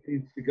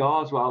 15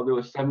 cigars while there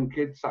were 7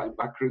 kids sat in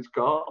back of his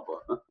car, but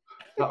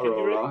that were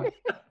all right.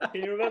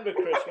 Can you remember,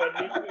 Chris,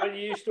 when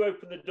you used to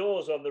open the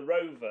doors on the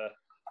Rover?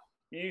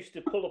 You used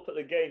to pull up at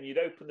the game, you'd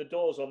open the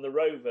doors on the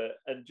Rover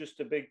and just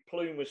a big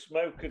plume of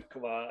smoke had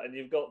come out, and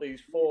you've got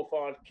these 4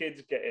 or 5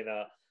 kids getting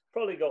out.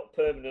 Probably got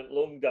permanent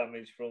lung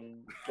damage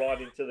from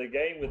riding to the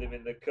game with him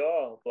in the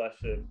car, bless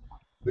him.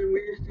 We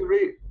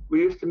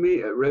used to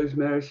meet at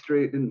Rosemary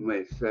Street, didn't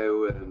we?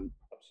 So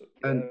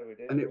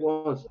and it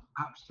was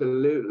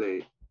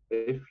absolutely,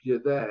 if you're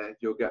there,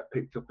 you'll get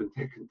picked up and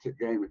taken to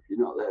game. If you're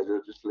not there,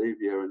 they'll just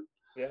leave you,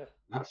 and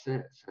that's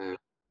it. So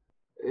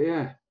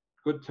yeah,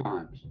 good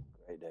times.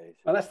 Great days.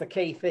 Well, that's the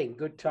key thing.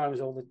 Good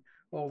times all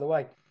the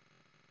way.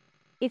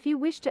 If you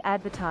wish to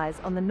advertise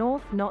on the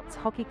North Notts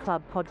Hockey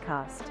Club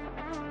podcast,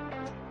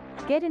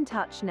 get in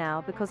touch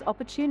now because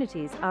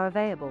opportunities are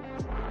available.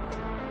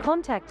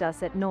 Contact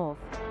us at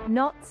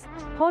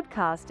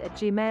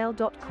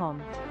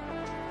northnottspodcast@gmail.com.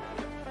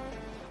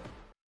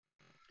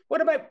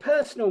 What about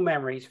personal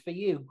memories for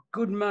you?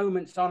 Good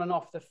moments on and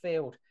off the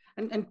field,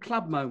 and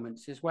club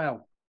moments as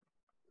well.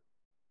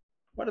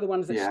 What are the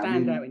ones that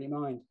stand out in your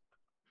mind?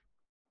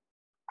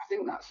 I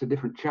think that's a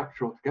different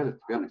chapter altogether, to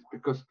be honest,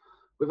 because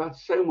we've had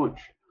so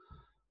much.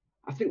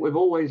 I think we've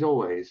always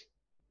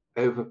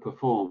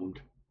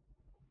overperformed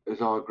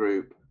as our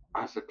group,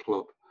 as a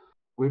club.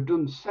 We've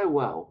done so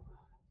well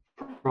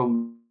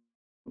from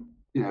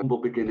humble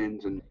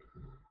beginnings and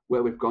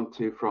where we've gone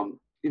to from.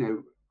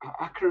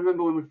 I can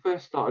remember when we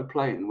first started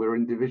playing, we were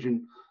in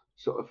Division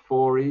sort of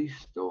 4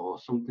 East or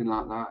something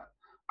like that.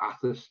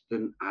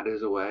 Atherstone had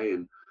us away,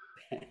 and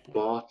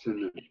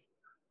Barton, and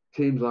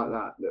teams like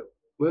that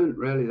weren't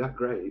really that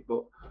great,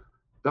 but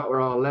that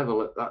were our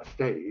level at that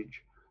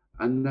stage.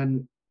 And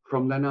then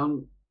from then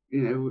on,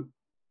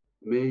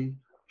 me,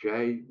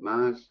 Jay,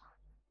 Maz,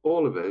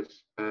 all of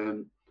us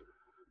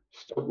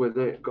stuck with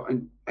it,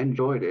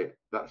 enjoyed it.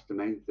 That's the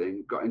main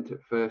thing. Got into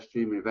first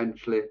team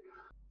eventually,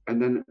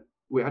 and then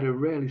we had a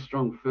really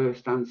strong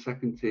first and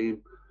second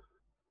team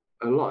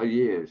a lot of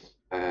years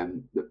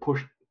that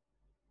pushed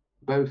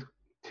both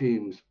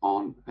teams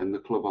on and the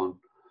club on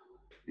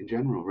in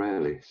general,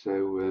 really.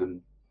 So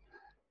and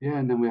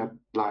then we had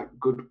like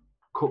good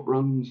cup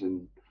runs,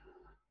 and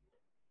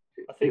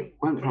I think it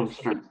went from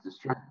strength to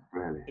strength,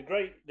 really.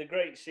 The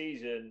great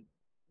season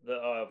that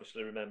I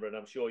obviously remember, and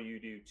I'm sure you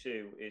do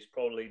too, is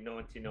probably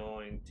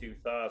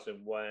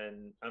 99-2000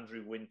 when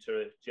Andrew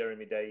Winter,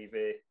 Jeremy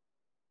Davey,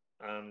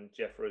 and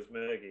Jeff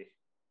Rosemergy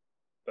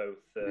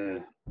both,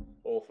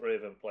 all 3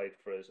 of them played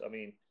for us. I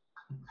mean,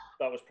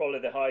 that was probably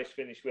the highest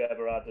finish we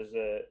ever had as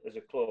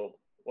a club,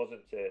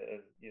 wasn't it?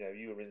 And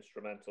you were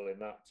instrumental in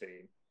that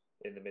team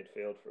in the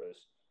midfield for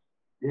us.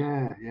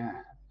 Yeah.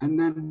 And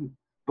then,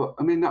 but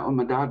I mean, that one,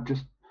 my dad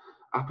just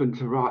happened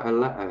to write a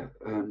letter.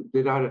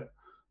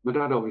 My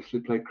dad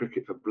obviously played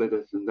cricket for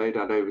Blithers, and they'd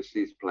had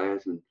overseas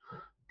players, and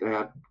they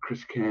had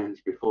Chris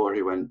Cairns before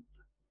he went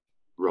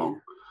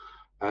wrong.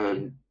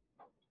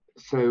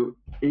 So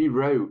he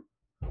wrote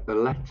a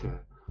letter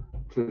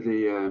to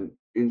the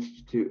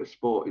Institute of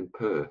Sport in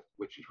Perth,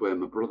 which is where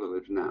my brother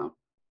lives now,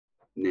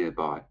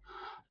 nearby,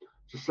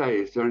 to say,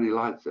 is there any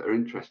lads that are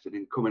interested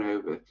in coming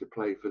over to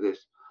play for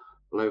this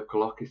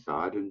local hockey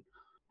side? And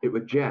it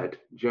was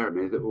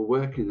Jeremy, that were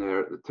working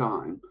there at the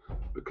time,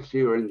 because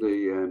he were in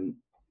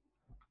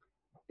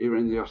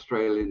the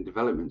Australian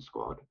development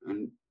squad,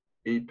 and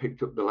he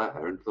picked up the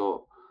letter and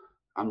thought,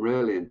 I'm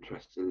really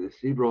interested in this.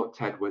 He brought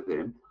Ted with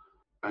him,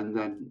 and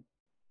then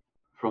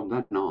from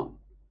then on,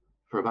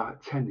 for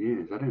about 10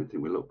 years, I don't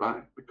think we looked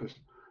back, because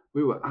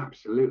we were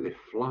absolutely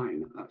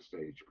flying at that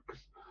stage,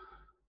 because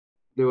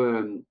there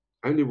were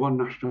only one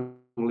National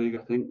League,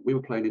 I think. We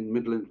were playing in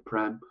Midlands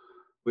Prem,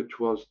 which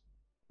was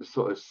the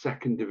sort of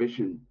second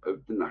division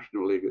of the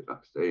National League at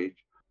that stage.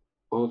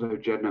 Although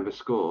Jed never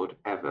scored,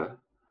 ever,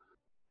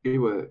 he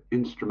were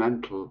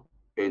instrumental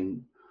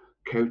in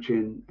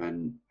coaching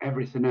and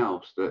everything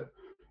else that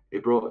he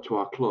brought to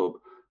our club,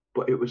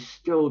 but it was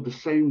still the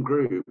same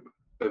group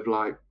of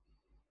like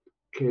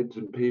kids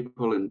and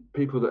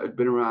people that had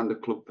been around the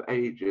club for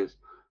ages.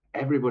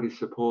 Everybody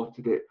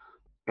supported it.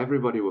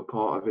 Everybody were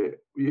part of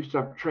it. We used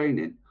to have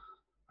training,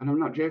 and I'm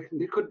not joking,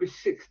 there could be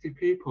 60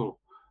 people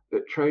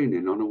at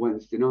training on a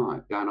Wednesday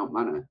night down at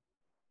Manor.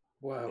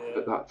 Wow.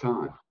 At that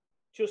time.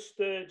 Just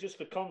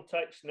for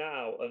context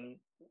now, and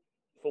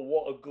for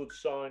what a good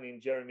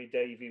signing Jeremy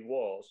Davey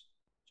was,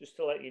 just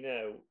to let you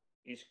know,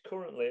 he's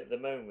currently at the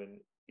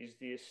moment is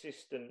the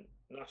assistant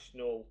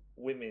national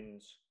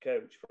women's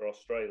coach for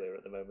Australia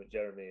at the moment.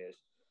 Jeremy is.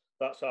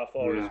 That's how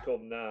far he's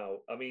come now.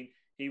 I mean,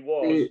 he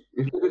was.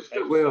 If he was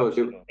stuck with us,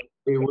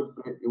 he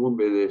wouldn't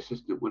be the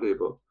assistant, would he?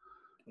 But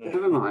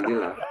never mind, he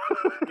left.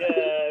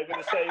 Yeah, I'm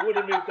going to say he would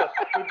have moved on.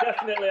 He'd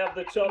definitely have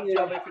the top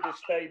job if he'd have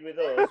stayed with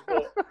us.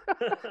 But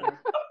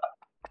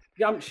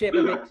jumped ship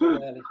a bit too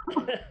early.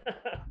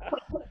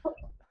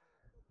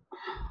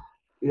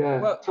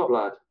 Yeah, well, top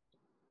lad.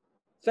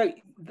 So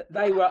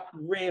they were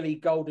really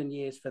golden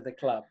years for the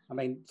club. I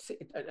mean,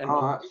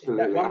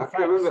 absolutely. I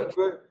can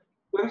remember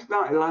first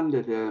night he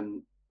landed,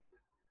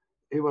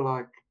 he were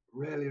like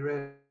really,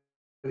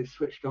 really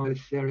switched on, really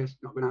serious,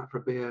 not been out for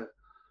a beer,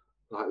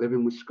 like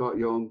living with Scott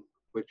Young,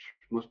 which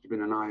must have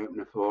been an eye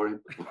opener for him.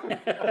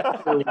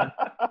 So we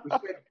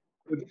said,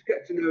 we'll just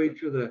get to know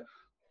each other.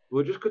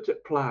 We'll just go to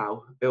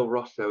Plough, Il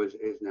Rosso as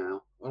it is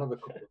now. I'll have a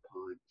couple of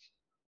pints.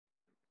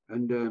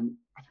 And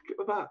I think it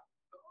was about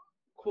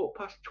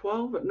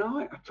 12:15 at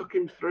night. I took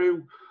him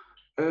through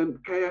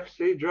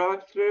KFC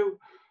drive-through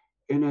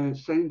in a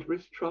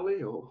Sainsbury's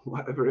trolley or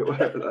whatever it was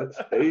at that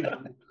stage.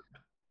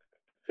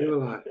 He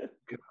was like,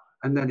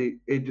 and then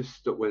he just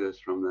stuck with us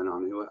from then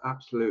on. He was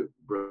absolute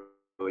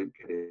brilliant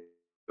kid,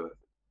 but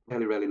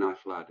really, really nice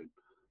lad. And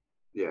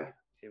yeah,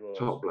 he was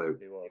top bloke.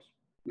 He was.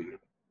 Yeah.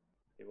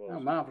 He was. Oh,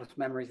 marvellous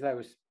memories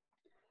those.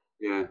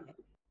 Yeah.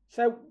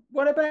 So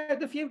what about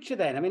the future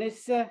then? I mean,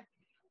 it's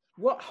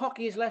what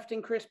hockey is left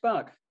in Chris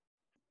Bugg?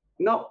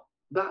 Not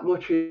that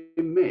much in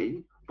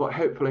me, but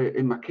hopefully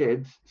in my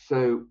kids.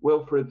 So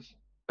Wilfred's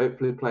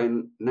hopefully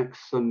playing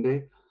next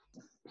Sunday.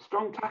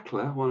 Strong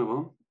tackler, one of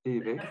them,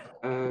 Evie.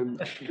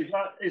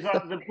 Is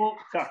that the book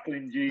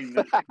tackling gene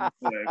that's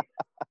through?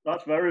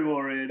 That's very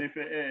worrying if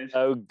it is.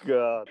 Oh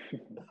God.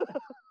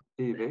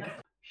 Evie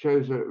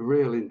shows a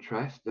real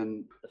interest,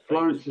 and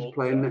Florence is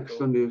playing next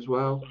Sunday as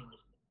well.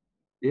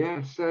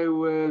 Yeah,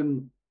 so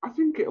I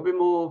think it'll be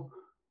more,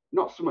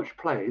 not so much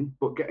playing,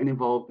 but getting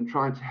involved and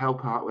trying to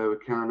help out where we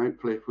can.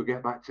 Hopefully, if we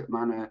get back to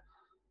Manor,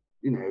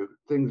 you know,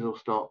 things will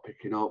start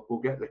picking up. We'll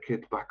get the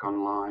kids back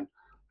online,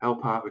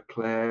 help out with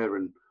Claire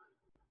and,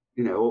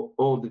 you know,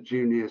 all the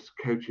juniors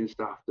coaching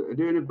staff that are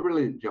doing a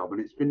brilliant job.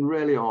 And it's been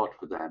really hard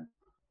for them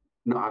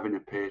not having a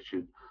pitch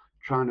and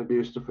trying to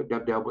do stuff at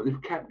Debdale, but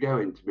they've kept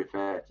going, to be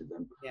fair to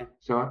them. Yeah.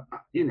 So,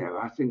 you know,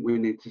 I think we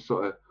need to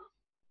sort of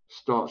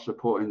start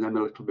supporting them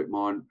a little bit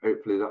more, and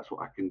hopefully that's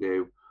what I can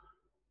do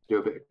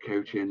a bit of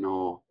coaching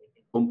or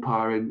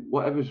umpiring,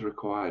 whatever's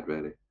required,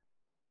 really.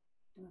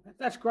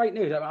 That's great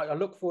news. I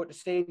look forward to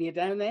seeing you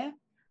down there,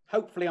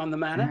 hopefully on the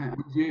Manor.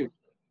 Yeah, you.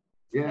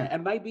 Yeah.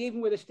 And maybe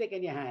even with a stick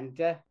in your hand,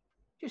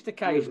 just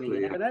occasionally, hopefully,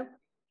 you never know.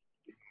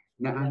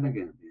 Now and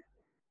again,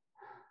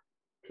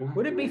 yeah.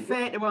 Would it be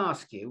fair to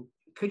ask you,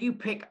 could you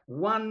pick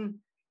one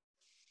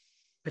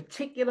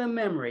particular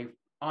memory,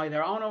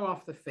 either on or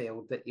off the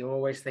field, that you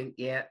always think,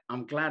 yeah,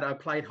 I'm glad I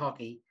played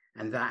hockey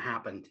and that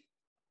happened?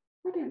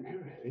 I don't know,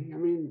 really. I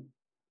mean,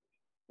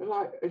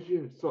 like, as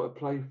you sort of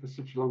play for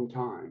such a long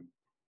time,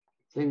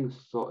 things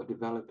sort of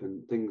develop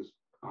and things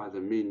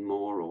either mean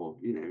more or,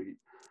 you know,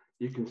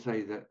 you can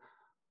say that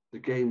the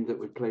game that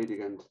we played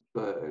against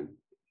Burton,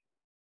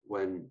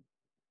 when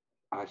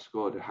I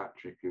scored a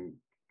hat-trick and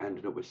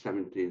ended up with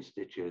 17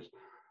 stitches,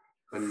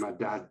 and my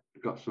dad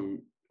got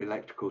some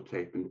electrical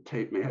tape and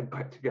taped my head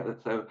back together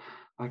so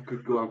I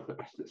could go on for the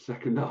rest of the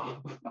second half.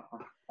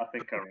 I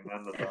think I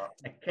remember that.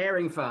 A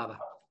caring father.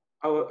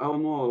 I was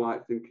more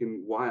like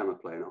thinking, why am I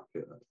playing hockey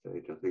at that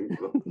stage, I think.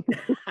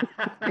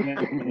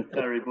 But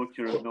Terry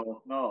Butcher of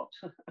North Notts.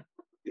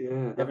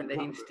 Yeah.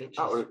 17 stitches.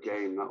 That was a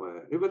game, that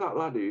was. Who was that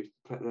lad who used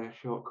to take their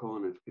short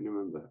corners? Can you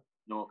remember?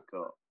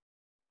 Northcote.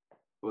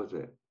 Was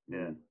it?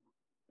 Yeah.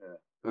 Yeah.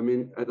 I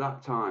mean, at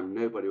that time,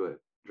 nobody were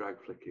drag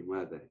flicking,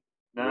 were they?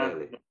 No,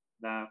 really?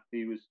 No,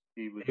 he was.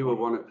 He was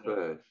one at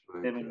first.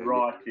 Him and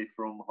Righty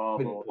from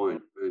Harbour.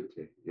 Pinpoint, weren't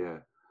he? Yeah.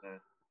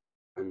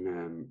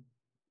 And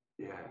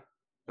yeah,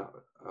 that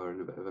I was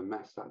in a bit of a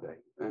mess that day.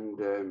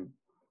 And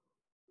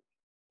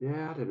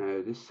yeah, I don't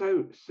know. There's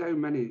so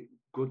many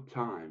good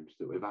times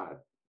that we've had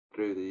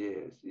through the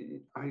years.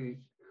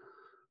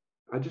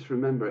 I just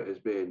remember it as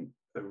being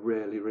a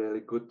really, really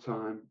good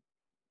time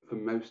for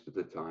most of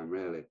the time,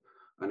 really.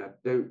 And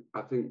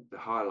I think the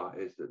highlight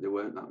is that there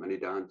weren't that many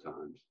down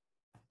times.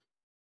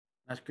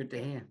 That's good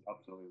to hear.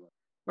 Absolutely.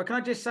 Well, can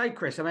I just say,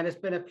 Chris, I mean, it's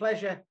been a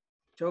pleasure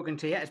talking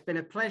to you. It's been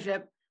a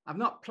pleasure I've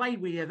not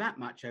played with you that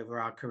much over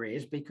our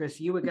careers because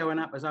you were going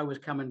up as I was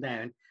coming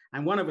down,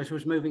 and one of us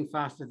was moving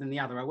faster than the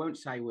other. I won't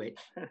say which,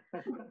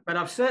 but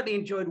I've certainly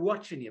enjoyed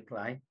watching you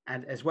play,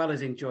 and as well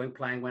as enjoying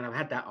playing when I've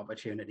had that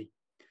opportunity.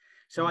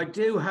 So I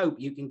do hope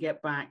you can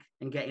get back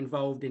and get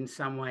involved in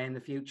some way in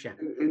the future.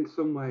 In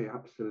some way,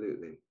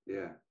 absolutely.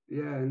 Yeah.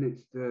 And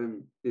it's,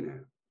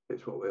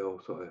 it's what we all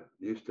sort of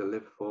used to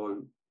live for,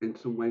 and in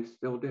some ways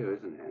still do,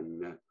 isn't it?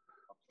 And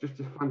it's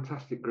just a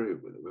fantastic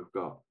group that we've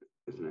got,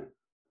 isn't it?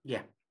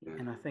 Yeah.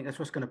 And I think that's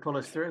what's going to pull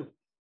us through.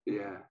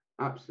 Yeah,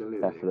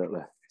 absolutely.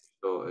 Definitely.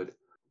 Sorted,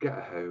 get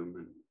a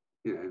home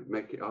and,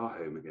 make it our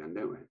home again,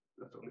 don't we?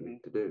 That's what we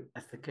need to do.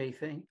 That's the key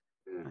thing.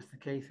 Yeah. That's the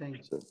key thing.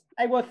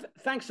 Hey, well,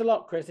 thanks a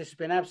lot, Chris. This has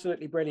been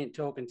absolutely brilliant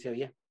talking to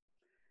you.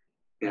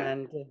 Yeah.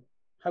 And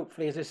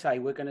hopefully, as I say,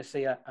 we're going to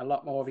see a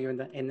lot more of you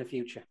in the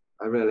future.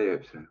 I really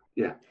hope so.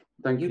 Yeah.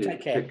 Thank you. You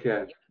take care. Take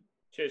care.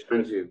 Cheers,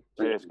 Chris. Thank you.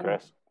 Cheers,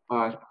 Chris.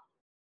 Bye.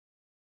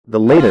 The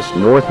latest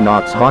North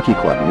Notts Hockey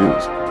Club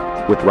news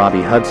with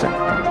Robbie Hudson.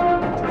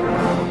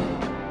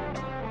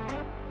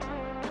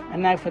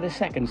 And now for the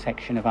second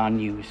section of our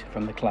news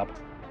from the club.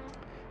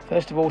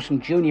 First of all,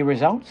 some junior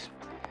results.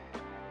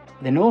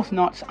 The North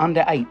Notts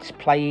under-8s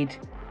played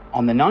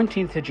on the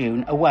 19th of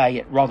June away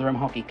at Rotherham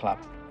Hockey Club.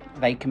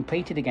 They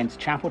competed against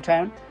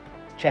Chapeltown,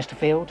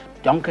 Chesterfield,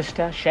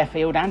 Doncaster,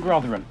 Sheffield and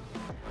Rotherham.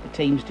 The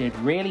teams did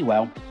really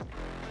well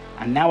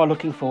and now are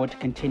looking forward to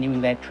continuing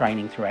their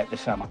training throughout the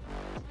summer.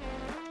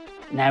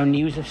 Now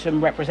news of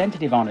some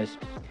representative honours.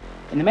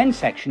 In the men's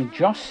section,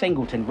 Josh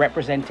Singleton,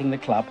 representing the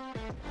club,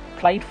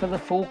 played for the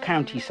full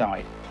county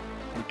side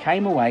and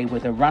came away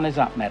with a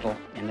runners-up medal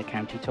in the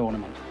county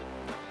tournament.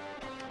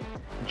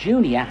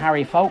 Junior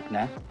Harry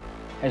Faulkner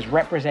has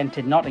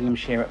represented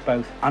Nottinghamshire at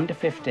both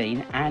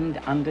under-15 and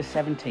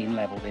under-17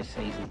 level this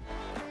season.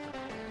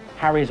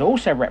 Harry has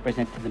also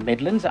represented the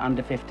Midlands at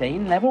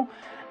under-15 level,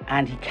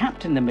 and he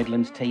captained the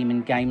Midlands team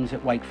in games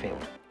at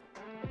Wakefield.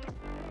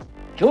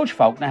 George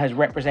Faulkner has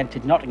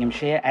represented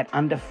Nottinghamshire at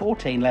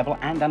under-14 level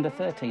and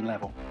under-13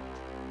 level.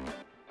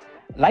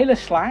 Layla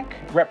Slack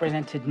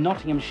represented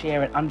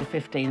Nottinghamshire at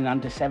under-15 and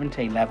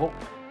under-17 level,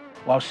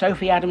 while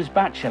Sophie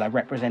Adams-Batchelor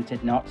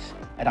represented Notts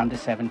at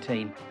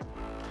under-17.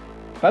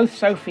 Both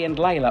Sophie and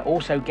Layla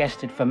also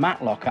guested for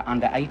Matlock at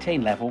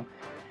under-18 level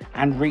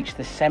and reached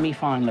the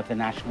semi-final of the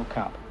National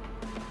Cup.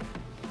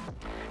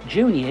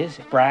 Juniors,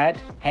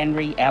 Brad,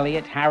 Henry,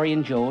 Elliot, Harry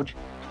and George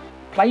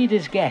played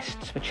as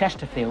guests for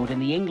Chesterfield in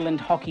the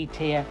England Hockey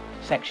Tier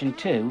Section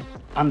 2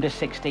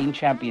 Under-16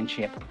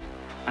 Championship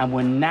and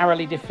were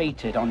narrowly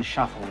defeated on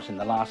shuffles in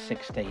the last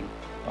 16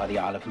 by the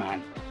Isle of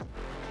Man.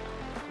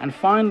 And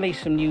finally,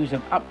 some news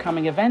of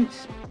upcoming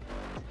events.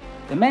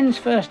 The men's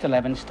first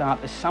 11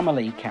 start the Summer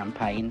League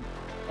campaign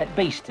at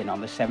Beeston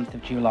on the 7th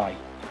of July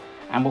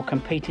and will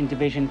compete in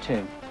Division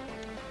 2.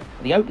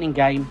 The opening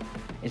game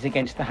is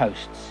against the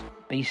hosts,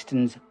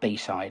 Beeston's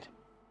B-side.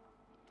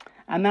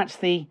 And that's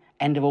the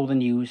end of all the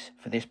news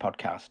for this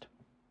podcast.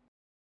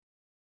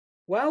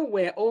 Well,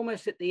 we're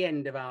almost at the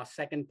end of our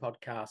second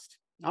podcast.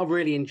 I've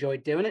really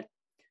enjoyed doing it.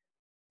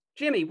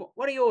 Jimmy,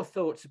 what are your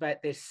thoughts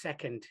about this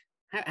second?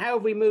 How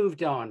have we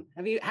moved on?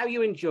 How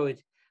you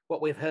enjoyed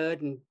what we've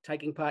heard and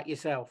taking part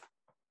yourself?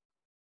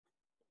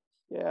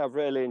 Yeah, I've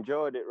really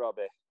enjoyed it,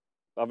 Robbie.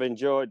 I've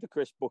enjoyed the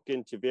Chris Book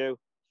interview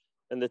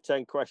and the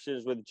 10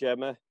 questions with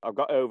Gemma. I've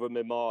got over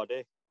my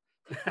Mardy.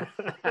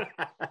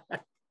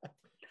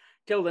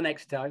 Till the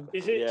next time.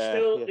 Is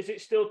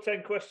it still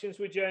 10 questions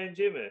with Jay and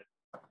Jimmy?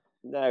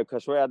 No,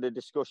 because we had a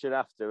discussion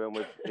after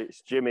and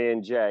it's Jimmy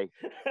and Jay.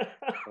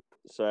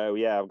 So,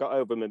 yeah, I've got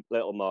over my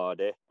little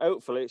Mardy.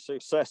 Hopefully it's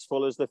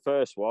successful as the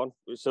first one.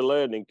 It's a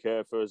learning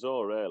curve for us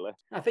all, really.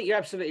 I think you're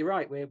absolutely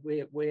right.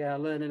 We are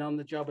learning on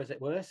the job, as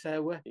it were.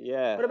 So,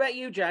 yeah. What about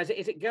you, Jay?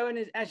 Is it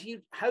going as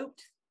you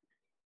hoped?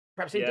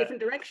 Perhaps in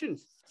different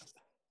directions?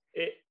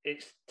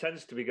 It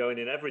tends to be going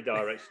in every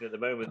direction at the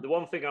moment. The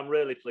one thing I'm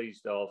really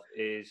pleased of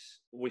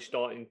is we're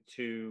starting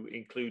to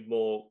include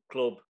more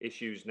club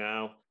issues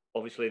now.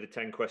 Obviously, the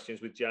 10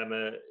 questions with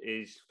Gemma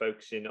is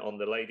focusing on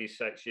the ladies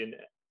section.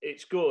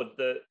 It's good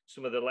that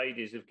some of the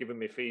ladies have given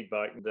me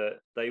feedback that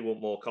they want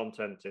more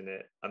content in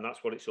it. And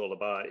that's what it's all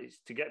about. It's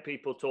to get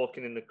people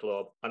talking in the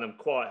club. And I'm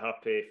quite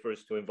happy for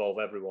us to involve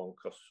everyone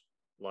because,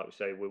 like we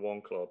say, we're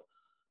one club.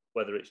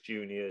 Whether it's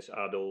juniors,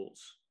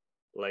 adults,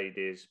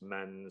 ladies,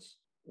 men's.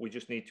 We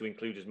just need to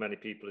include as many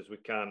people as we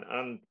can.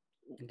 And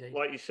Indeed.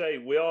 Like you say,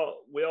 we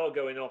are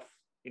going off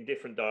in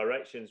different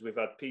directions. We've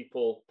had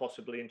people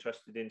possibly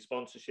interested in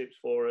sponsorships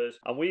for us.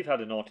 And we've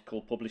had an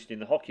article published in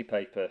the Hockey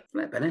Paper.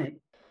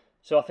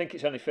 So I think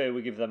it's only fair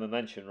we give them a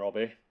mention,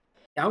 Robbie.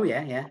 Oh,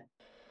 yeah.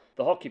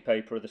 The Hockey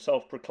Paper are the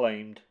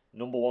self-proclaimed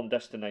 #1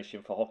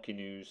 destination for hockey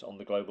news on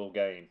the global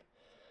game.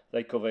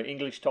 They cover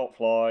English top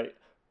flight,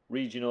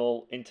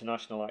 regional,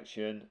 international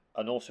action,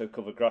 and also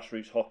cover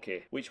grassroots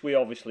hockey, which we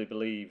obviously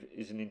believe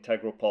is an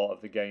integral part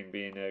of the game,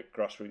 being a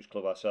grassroots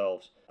club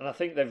ourselves. And I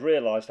think they've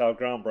realised how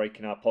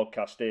groundbreaking our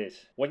podcast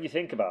is. When you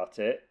think about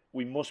it,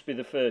 we must be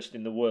the first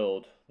in the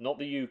world, not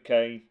the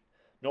UK,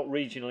 not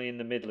regionally in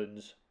the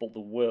Midlands, but the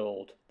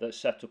world, that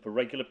set up a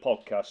regular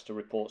podcast to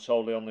report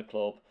solely on the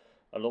club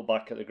and look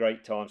back at the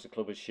great times the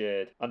club has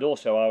shared, and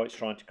also how it's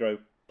trying to grow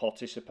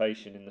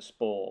participation in the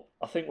sport.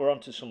 I think we're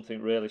onto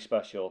something really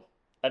special.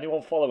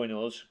 Anyone following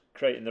us,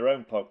 creating their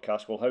own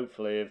podcast, will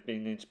hopefully have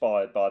been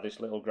inspired by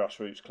this little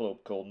grassroots club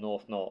called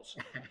North Notts.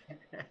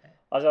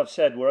 As I've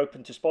said, we're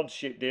open to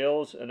sponsorship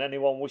deals, and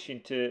anyone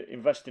wishing to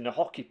invest in a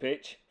hockey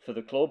pitch for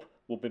the club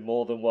will be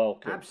more than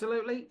welcome.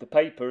 Absolutely. The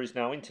paper is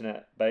now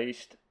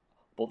internet-based,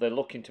 but they're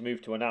looking to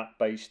move to an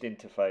app-based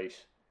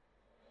interface.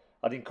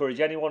 I'd encourage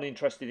anyone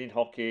interested in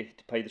hockey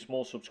to pay the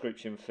small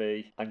subscription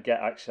fee and get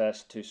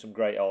access to some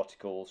great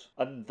articles.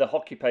 And the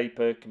hockey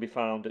paper can be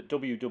found at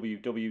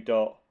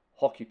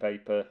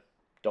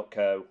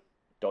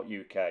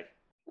www.hockeypaper.co.uk.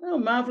 Oh,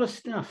 marvellous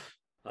stuff.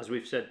 As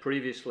we've said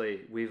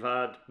previously, we've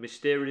had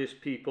mysterious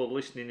people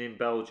listening in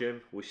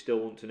Belgium. We still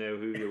want to know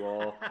who you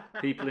are.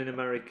 People in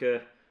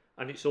America,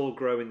 and it's all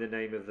growing the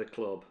name of the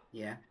club.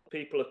 Yeah.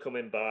 People are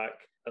coming back,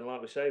 and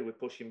like we say, we're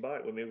pushing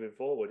back, we're moving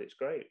forward. It's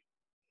great.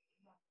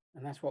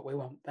 And that's what we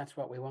want. That's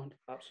what we want.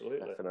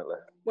 Absolutely. Definitely.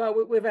 Well,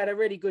 we've had a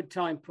really good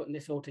time putting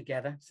this all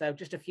together. So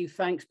just a few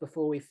thanks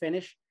before we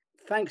finish.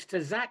 Thanks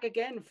to Zach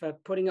again for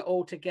putting it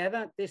all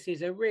together. This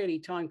is a really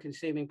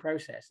time-consuming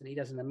process, and he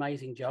does an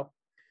amazing job.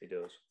 He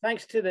does.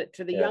 Thanks to the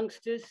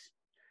youngsters.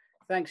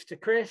 Thanks to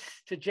Chris,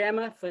 to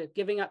Gemma for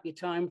giving up your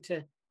time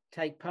to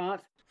take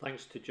part.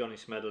 Thanks to Johnny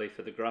Smedley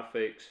for the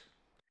graphics.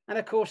 And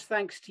of course,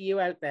 thanks to you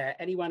out there,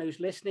 anyone who's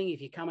listening, if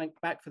you're coming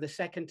back for the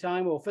second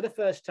time or for the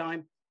first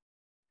time,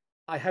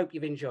 I hope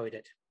you've enjoyed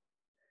it.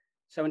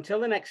 So until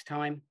the next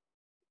time,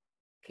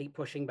 keep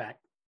pushing back.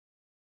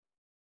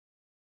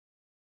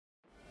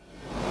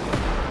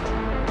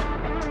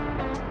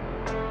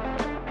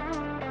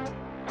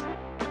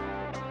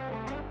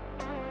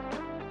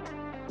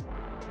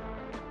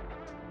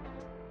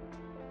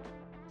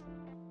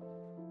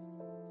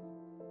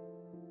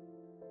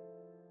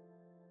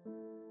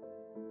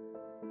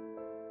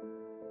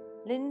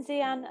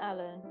 Lindsay Ann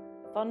Allen,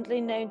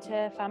 fondly known to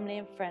her family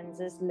and friends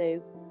as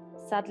Lou,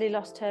 sadly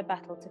lost her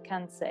battle to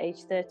cancer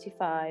aged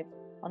 35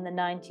 on the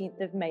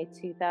 19th of May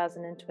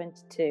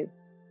 2022.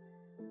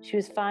 She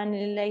was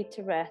finally laid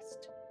to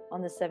rest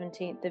on the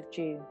 17th of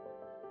June.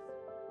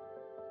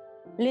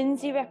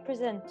 Lindsay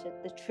represented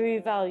the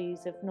true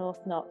values of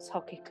North Notts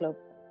Hockey Club: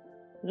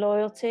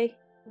 loyalty,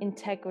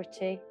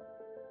 integrity,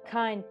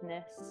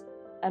 kindness,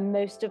 and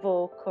most of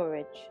all,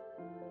 courage.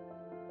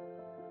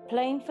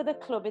 Playing for the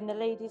club in the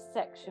ladies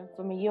section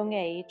from a young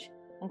age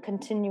and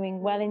continuing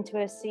well into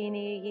her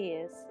senior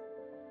years,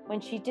 when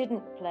she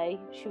didn't play,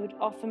 she would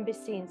often be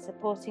seen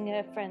supporting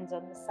her friends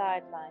on the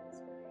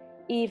sidelines,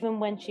 even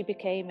when she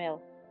became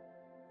ill.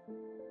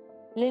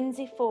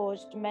 Lindsay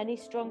forged many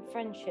strong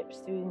friendships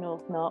through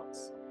North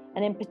Notts,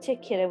 and in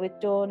particular with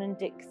Dawn and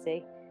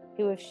Dixie,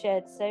 who have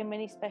shared so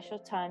many special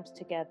times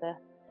together,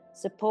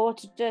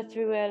 supported her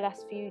through her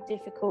last few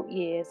difficult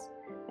years,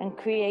 and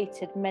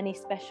created many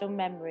special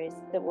memories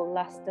that will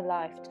last a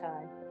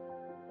lifetime.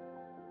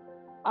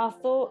 Our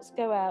thoughts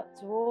go out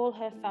to all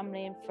her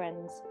family and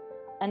friends,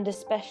 and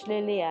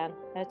especially Leanne,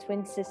 her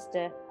twin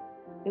sister,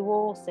 who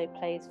also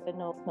plays for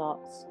North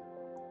Notts.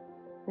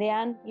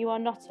 Leanne, you are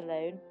not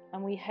alone,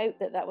 and we hope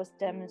that was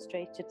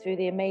demonstrated through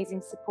the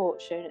amazing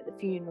support shown at the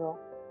funeral.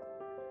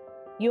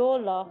 Your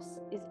loss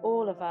is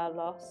all of our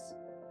loss,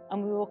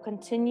 and we will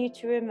continue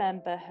to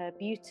remember her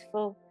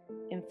beautiful,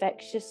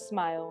 infectious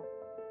smile.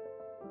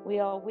 We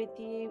are with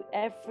you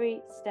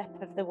every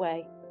step of the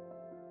way.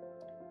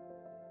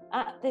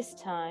 At this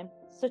time,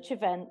 such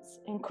events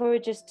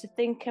encourage us to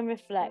think and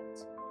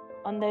reflect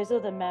on those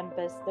other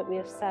members that we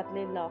have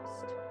sadly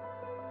lost.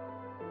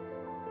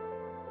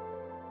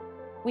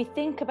 We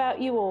think about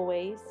you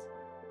always,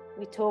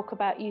 we talk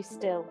about you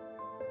still.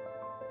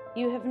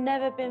 You have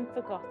never been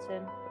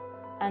forgotten,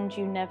 and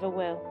you never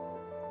will.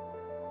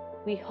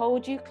 We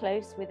hold you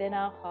close within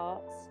our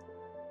hearts,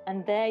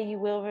 and there you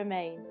will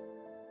remain,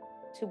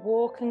 to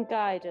walk and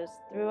guide us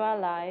through our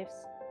lives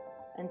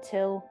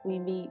until we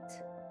meet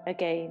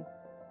again.